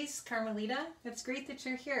 No worries, Carmelita. It's great that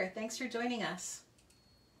you're here. Thanks for joining us.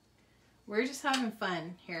 We're just having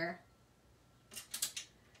fun here.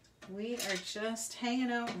 We are just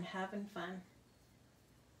hanging out and having fun.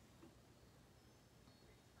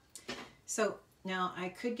 So now I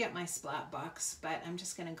could get my splat box, but I'm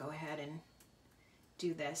just going to go ahead and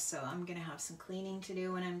do this. So I'm going to have some cleaning to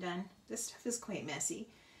do when I'm done. This stuff is quite messy,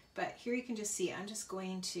 but here you can just see I'm just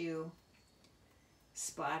going to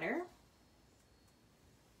splatter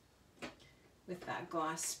with that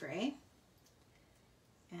gloss spray,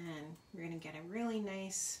 and we're going to get a really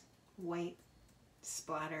nice white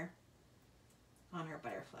splatter on our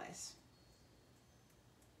butterflies.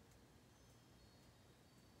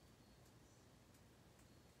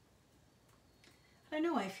 I don't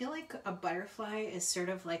know, I feel like a butterfly is sort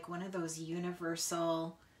of like one of those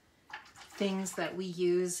universal things that we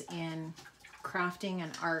use in crafting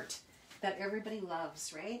and art that everybody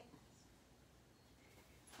loves, right?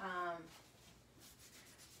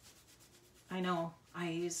 I know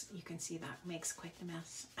you can see that makes quite the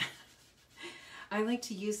mess. I like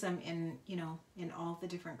to use them in, you know, in all the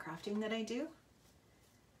different crafting that I do.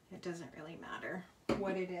 It doesn't really matter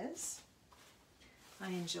what it is. I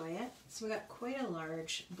enjoy it. So we got quite a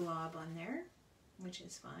large blob on there, which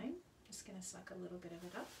is fine. Just gonna suck a little bit of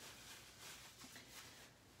it up.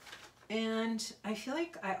 And I feel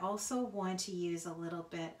like I also want to use a little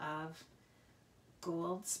bit of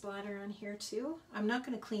gold splatter on here too. I'm not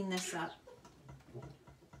gonna clean this up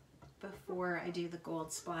before I do the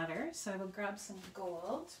gold splatter, so I will grab some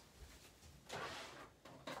gold.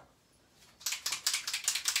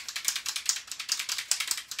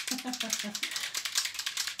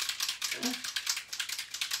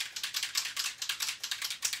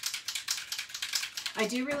 I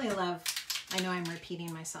do really love, I know I'm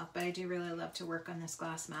repeating myself, but I do really love to work on this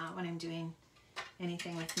glass mat when I'm doing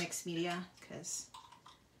anything with mixed media, because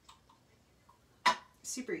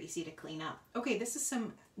super easy to clean up. Okay, this is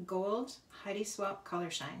some gold Heidi Swapp Color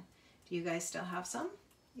Shine. Do you guys still have some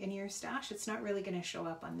in your stash? It's not really going to show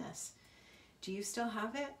up on this. Do you still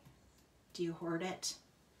have it? Do you hoard it?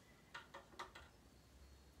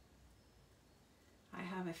 I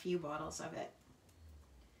have a few bottles of it,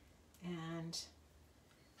 and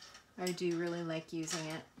I do really like using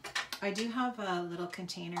it. I do have a little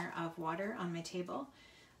container of water on my table.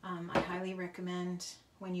 I highly recommend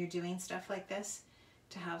when you're doing stuff like this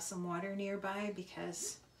to have some water nearby,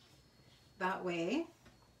 because that way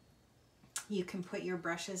you can put your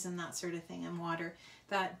brushes and that sort of thing in water.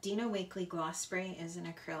 That Dina Wakley gloss spray is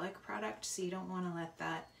an acrylic product, so you don't want to let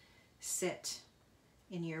that sit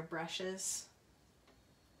in your brushes.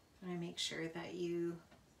 And I make sure that you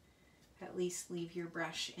at least leave your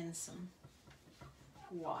brush in some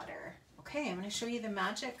water. Okay, I'm going to show you the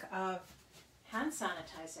magic of hand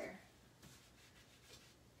sanitizer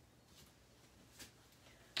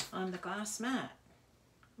on the glass mat.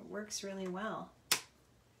 It works really well.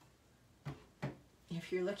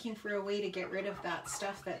 If you're looking for a way to get rid of that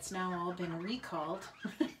stuff that's now all been recalled,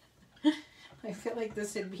 I feel like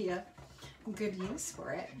this would be a good use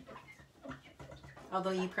for it.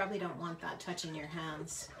 Although you probably don't want that touching your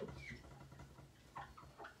hands.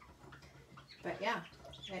 But yeah,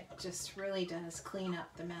 it just really does clean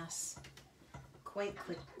up the mess quite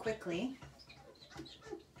quickly.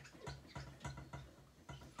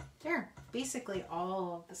 There, basically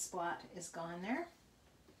all of the splat is gone there.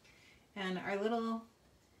 And our little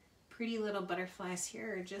pretty little butterflies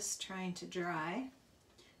here are just trying to dry.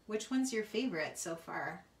 Which one's your favorite so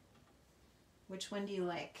far? Which one do you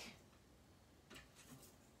like?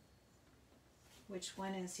 Which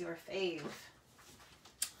one is your fave?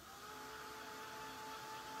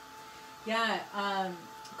 Yeah,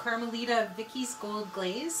 Carmelita Vicky's Gold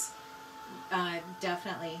Glaze,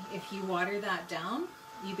 definitely. If you water that down,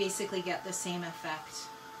 you basically get the same effect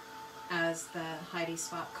as the Heidi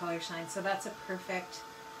Swapp Color Shine. So that's a perfect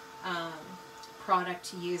product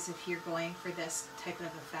to use if you're going for this type of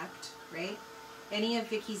effect, right? Any of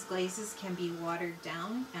Vicky's glazes can be watered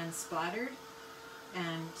down and splattered,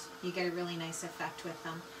 and you get a really nice effect with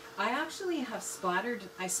them. I actually have splattered,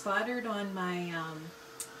 I splattered on my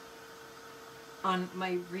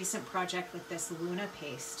recent project with this Luna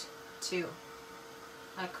paste too.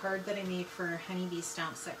 A card that I made for Honeybee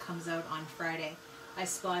Stamps that comes out on Friday. I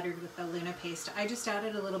splattered with the Luna paste. I just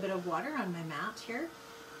added a little bit of water on my mat here,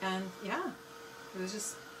 and yeah, it was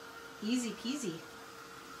just easy peasy.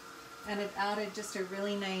 And it added just a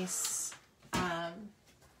really nice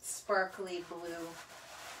sparkly blue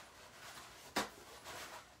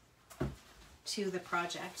to the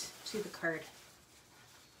project, to the card.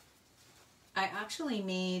 I actually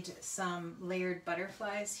made some layered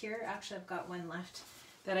butterflies here. Actually, I've got one left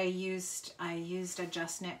that I used. I used a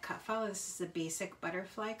Just Knit cut file. This is a basic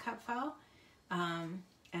butterfly cut file. And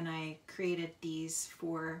I created these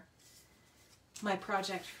for my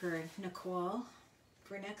project for Nicole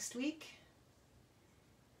for next week.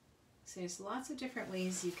 So there's lots of different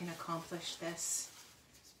ways you can accomplish this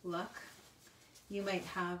look. You might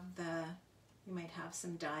have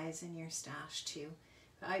some dies in your stash too.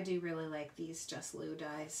 I do really like these Just Lou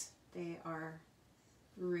dies. They are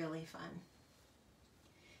really fun.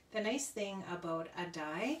 The nice thing about a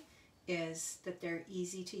die is that they're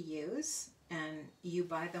easy to use, and you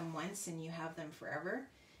buy them once and you have them forever.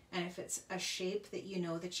 And if it's a shape that you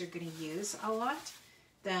know that you're going to use a lot,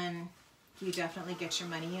 then you definitely get your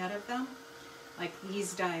money out of them. Like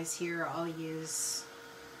these dies here I'll use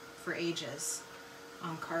for ages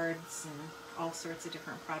on cards and all sorts of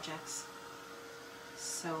different projects.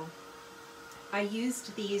 So I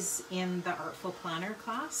used these in the Artful Planner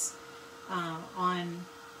class on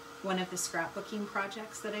one of the scrapbooking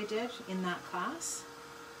projects that I did in that class.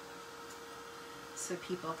 So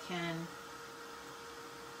people can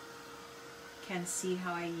see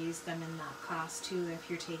how I use them in that class too, if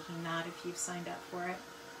you're taking that, if you've signed up for it.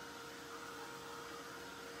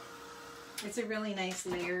 It's a really nice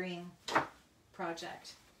layering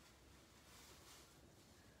project.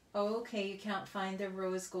 Oh, okay, you can't find the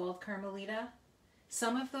rose gold, Carmelita?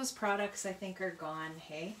 Some of those products I think are gone,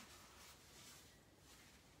 hey?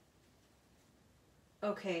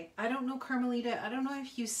 Okay, I don't know, Carmelita, I don't know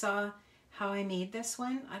if you saw how I made this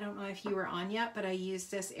one. I don't know if you were on yet, but I used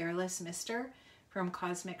this airless mister from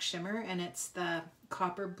Cosmic Shimmer, and it's the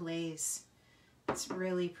Copper Blaze. It's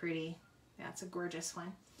really pretty. Yeah, it's a gorgeous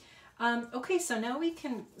one. Okay, so now we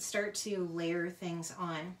can start to layer things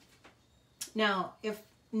on. Now,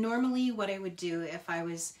 normally what I would do if I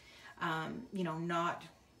was, you know, not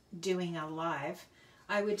doing a live,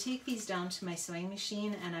 I would take these down to my sewing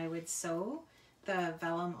machine and I would sew the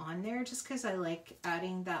vellum on there, just because I like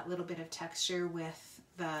adding that little bit of texture with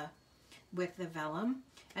the vellum,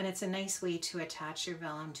 and it's a nice way to attach your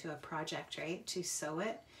vellum to a project, right? To sew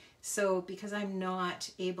it. So because I'm not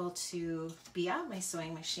able to be at my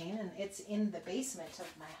sewing machine and it's in the basement of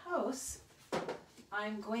my house,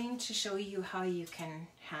 I'm going to show you how you can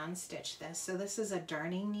hand stitch this. So this is a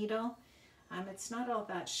darning needle. It's not all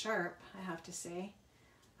that sharp, I have to say.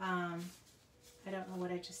 I don't know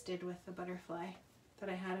what I just did with the butterfly that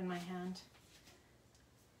I had in my hand.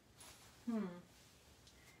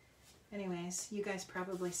 Anyways, you guys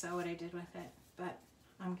probably saw what I did with it, but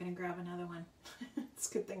I'm gonna grab another one. It's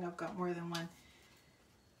a good thing I've got more than one.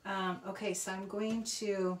 Okay, so I'm going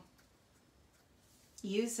to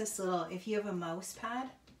use this little, if you have a mouse pad,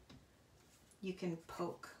 you can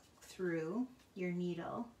poke through your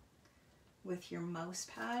needle with your mouse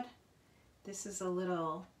pad. This is a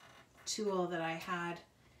little tool that I had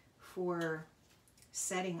for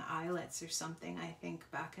setting eyelets or something, I think,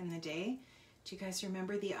 back in the day. Do you guys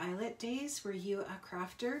remember the eyelet days? Were you a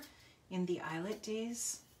crafter in the eyelet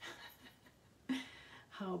days?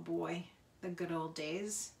 Oh boy, the good old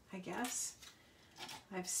days, I guess.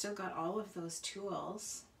 I've still got all of those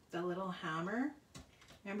tools. The little hammer.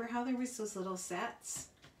 Remember how there was those little sets?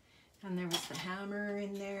 And there was the hammer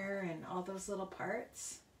in there and all those little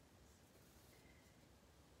parts.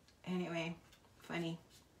 Anyway, funny.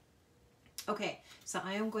 Okay, so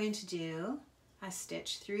I am going to do a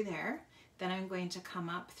stitch through there. Then I'm going to come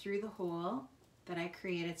up through the hole that I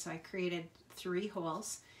created. So I created 3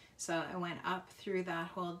 holes. So I went up through that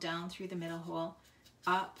hole, down through the middle hole,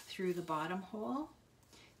 up through the bottom hole,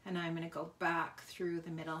 and I'm going to go back through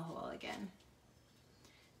the middle hole again.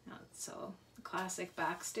 Now, so classic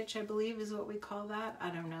back stitch, I believe, is what we call that.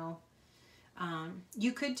 I don't know.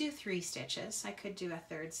 You could do 3 stitches. I could do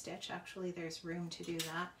a 3rd stitch. Actually, there's room to do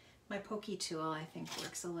that. My pokey tool, I think,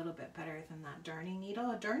 works a little bit better than that darning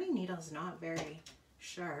needle. A darning needle is not very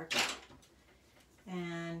sharp.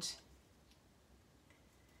 And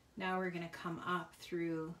now we're going to come up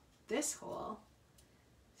through this hole,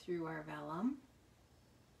 through our vellum.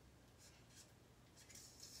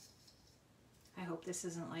 I hope this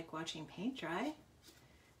isn't like watching paint dry.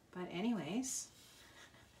 But anyways,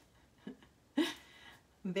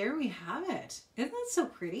 there we have it. Isn't that so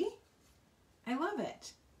pretty? I love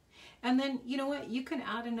it. And then, you know what? You can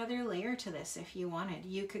add another layer to this if you wanted.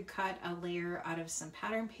 You could cut a layer out of some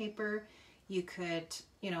pattern paper. You could,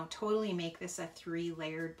 you know, totally make this a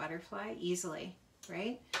 3-layered butterfly easily,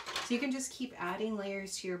 right? So you can just keep adding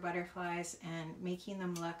layers to your butterflies and making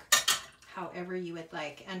them look however you would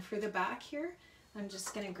like. And for the back here, I'm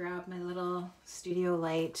just going to grab my little Studio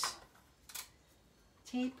Light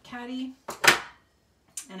tape caddy,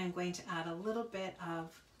 and I'm going to add a little bit of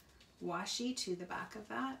washi to the back of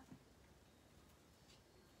that.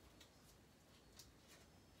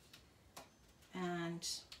 And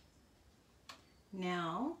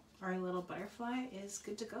now our little butterfly is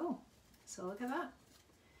good to go. So look at that.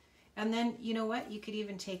 And then, you know what? You could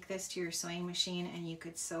even take this to your sewing machine and you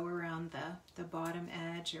could sew around the bottom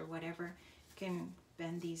edge or whatever. You can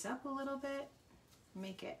bend these up a little bit,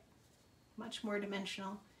 make it much more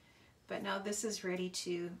dimensional. But now this is ready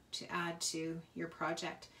to add to your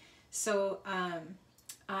project. So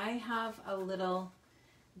I have a little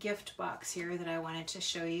gift box here that I wanted to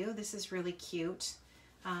show you. This is really cute.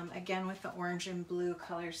 Again, with the orange and blue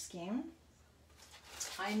color scheme.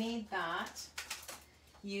 I made that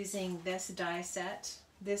using this die set.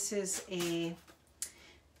 This is a,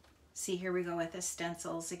 see, here we go with the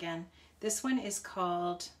stencils again. This one is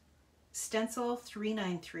called Stencil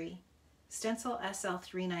 393, Stencil SL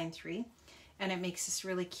 393, and it makes this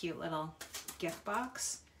really cute little gift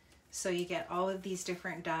box. So you get all of these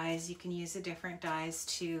different dies. You can use the different dies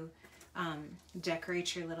to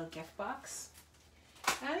decorate your little gift box.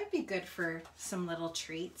 And it'd be good for some little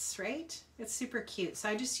treats, right? It's super cute. So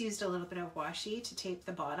I just used a little bit of washi to tape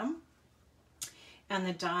the bottom. And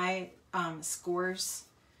the die scores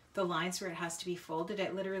the lines where it has to be folded.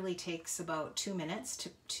 It literally takes about 2 minutes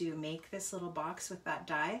to make this little box with that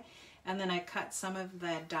die. And then I cut some of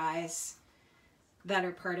the dies that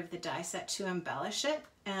are part of the die set to embellish it.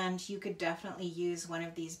 And you could definitely use one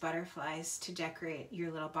of these butterflies to decorate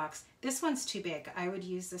your little box. This one's too big. I would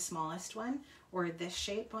use the smallest one, or this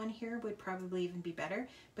shape on here would probably even be better.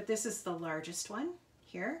 But this is the largest one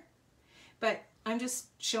here. But I'm just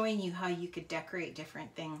showing you how you could decorate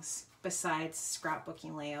different things besides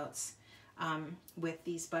scrapbooking layouts with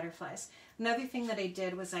these butterflies. Another thing that I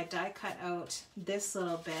did was I die cut out this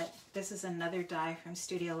little bit. This is another die from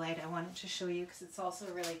Studio Light. I wanted to show you because it's also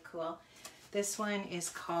really cool. This one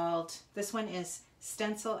is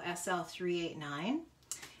Stencil SL389,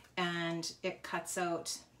 and it cuts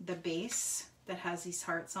out the base that has these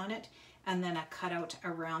hearts on it, and then a cutout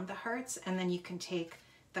around the hearts, and then you can take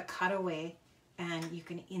the cutaway and you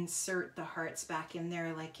can insert the hearts back in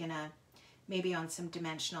there, like in maybe on some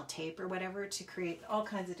dimensional tape or whatever, to create all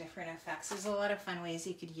kinds of different effects. There's a lot of fun ways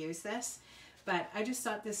you could use this, but I just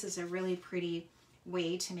thought this is a really pretty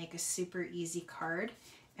way to make a super easy card.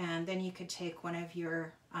 And then you could take one of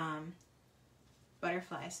your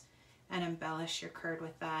butterflies and embellish your card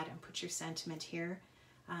with that and put your sentiment here.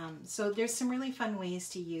 So there's some really fun ways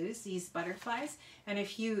to use these butterflies. And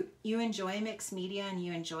if you enjoy mixed media and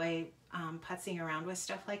you enjoy putzing around with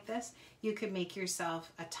stuff like this, you could make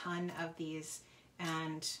yourself a ton of these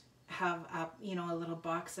and have a little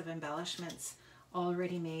box of embellishments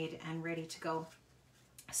already made and ready to go.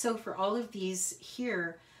 So for all of these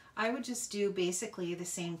here, I would just do basically the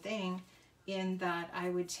same thing, in that I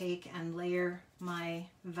would take and layer my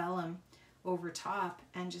vellum over top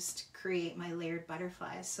and just create my layered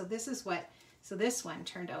butterflies. So this one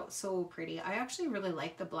turned out so pretty. I actually really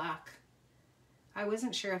like the black. I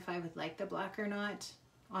wasn't sure if I would like the black or not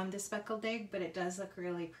on the speckled egg, but it does look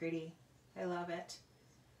really pretty. I love it.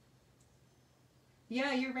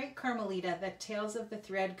 Yeah, you're right, Carmelita. The tails of the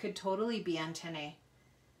thread could totally be antennae.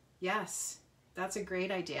 Yes, that's a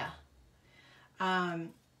great idea.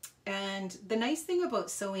 And the nice thing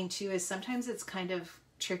about sewing too is sometimes it's kind of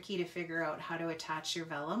tricky to figure out how to attach your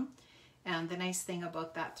vellum. And the nice thing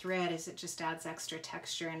about that thread is it just adds extra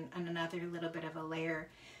texture and another little bit of a layer.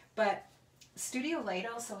 But Studio Light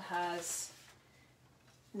also has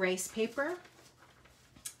rice paper.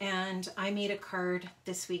 And I made a card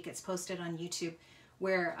this week, it's posted on YouTube,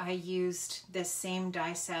 where I used this same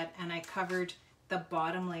die set and I covered the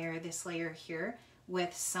bottom layer, this layer here,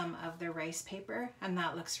 with some of the rice paper, and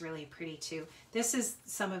that looks really pretty too. This is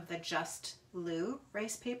some of the Just Lou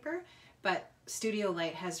rice paper, but Studio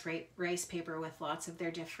Light has rice paper with lots of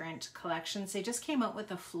their different collections. They just came out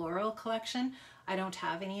with a floral collection. I don't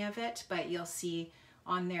have any of it, but you'll see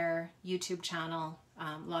on their YouTube channel,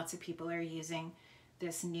 lots of people are using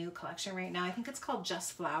this new collection right now. I think it's called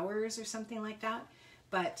Just Flowers or something like that.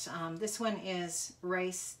 But this one is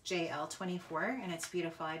Rice JL24, and it's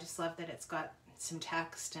beautiful. I just love that it's got some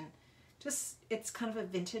text and just, it's kind of a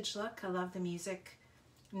vintage look. I love the music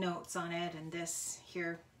notes on it, and this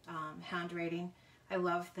here, handwriting. I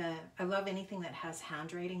love anything that has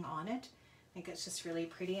handwriting on it. I think it's just really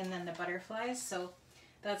pretty. And then the butterflies, so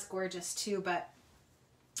that's gorgeous too. But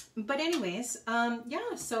anyways,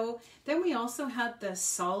 yeah, so then we also had the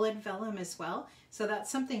solid vellum as well. So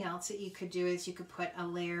that's something else that you could do, is you could put a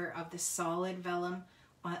layer of the solid vellum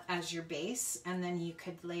as your base, and then you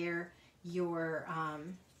could layer your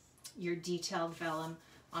detailed vellum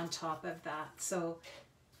on top of that. So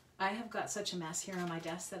I have got such a mess here on my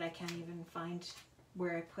desk that I can't even find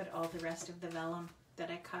where I put all the rest of the vellum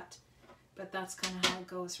that I cut. But that's kind of how it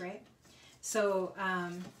goes, right? So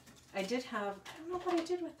I did have, I don't know what I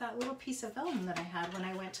did with that little piece of vellum that I had when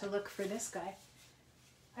I went to look for this guy.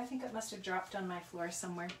 I think it must have dropped on my floor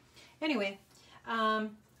somewhere. Anyway, I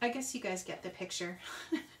guess you guys get the picture.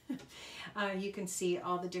 You can see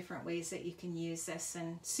all the different ways that you can use this,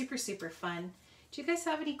 and super, super fun. Do you guys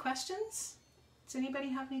have any questions? Does anybody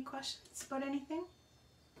have any questions about anything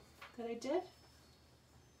that I did?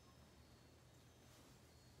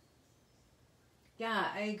 Yeah,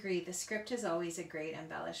 I agree. The script is always a great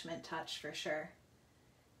embellishment touch for sure.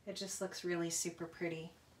 It just looks really super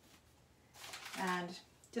pretty and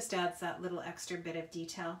just adds that little extra bit of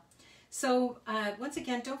detail. So once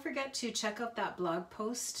again, don't forget to check out that blog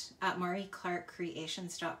post at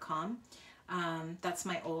marieclarkcreations.com. That's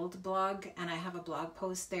my old blog, and I have a blog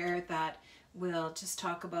post there that will just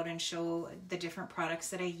talk about and show the different products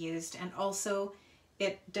that I used. And also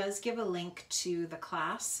it does give a link to the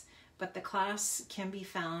class, but the class can be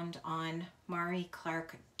found on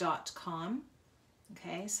marieclark.com.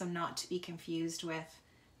 Okay, so not to be confused with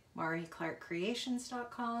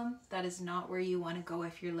marieclarkcreations.com. That is not where you want to go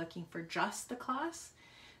if you're looking for just the class.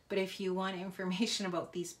 But if you want information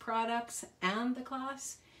about these products and the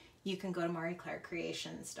class, you can go to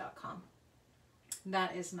marieclarkcreations.com.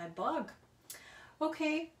 That is my blog.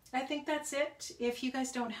 Okay, I think that's it. If you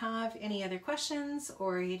guys don't have any other questions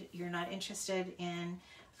or you're not interested in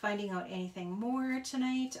finding out anything more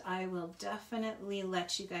tonight, I will definitely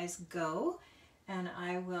let you guys go, and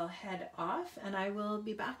I will head off, and I will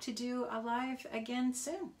be back to do a live again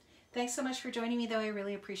soon. Thanks so much for joining me, though. I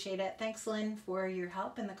really appreciate it. Thanks, Lynn, for your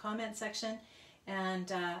help in the comment section.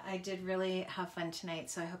 And I did really have fun tonight,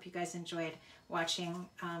 so I hope you guys enjoyed watching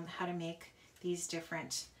how to make these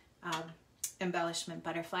different embellishment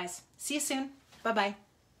butterflies. See you soon. Bye-bye.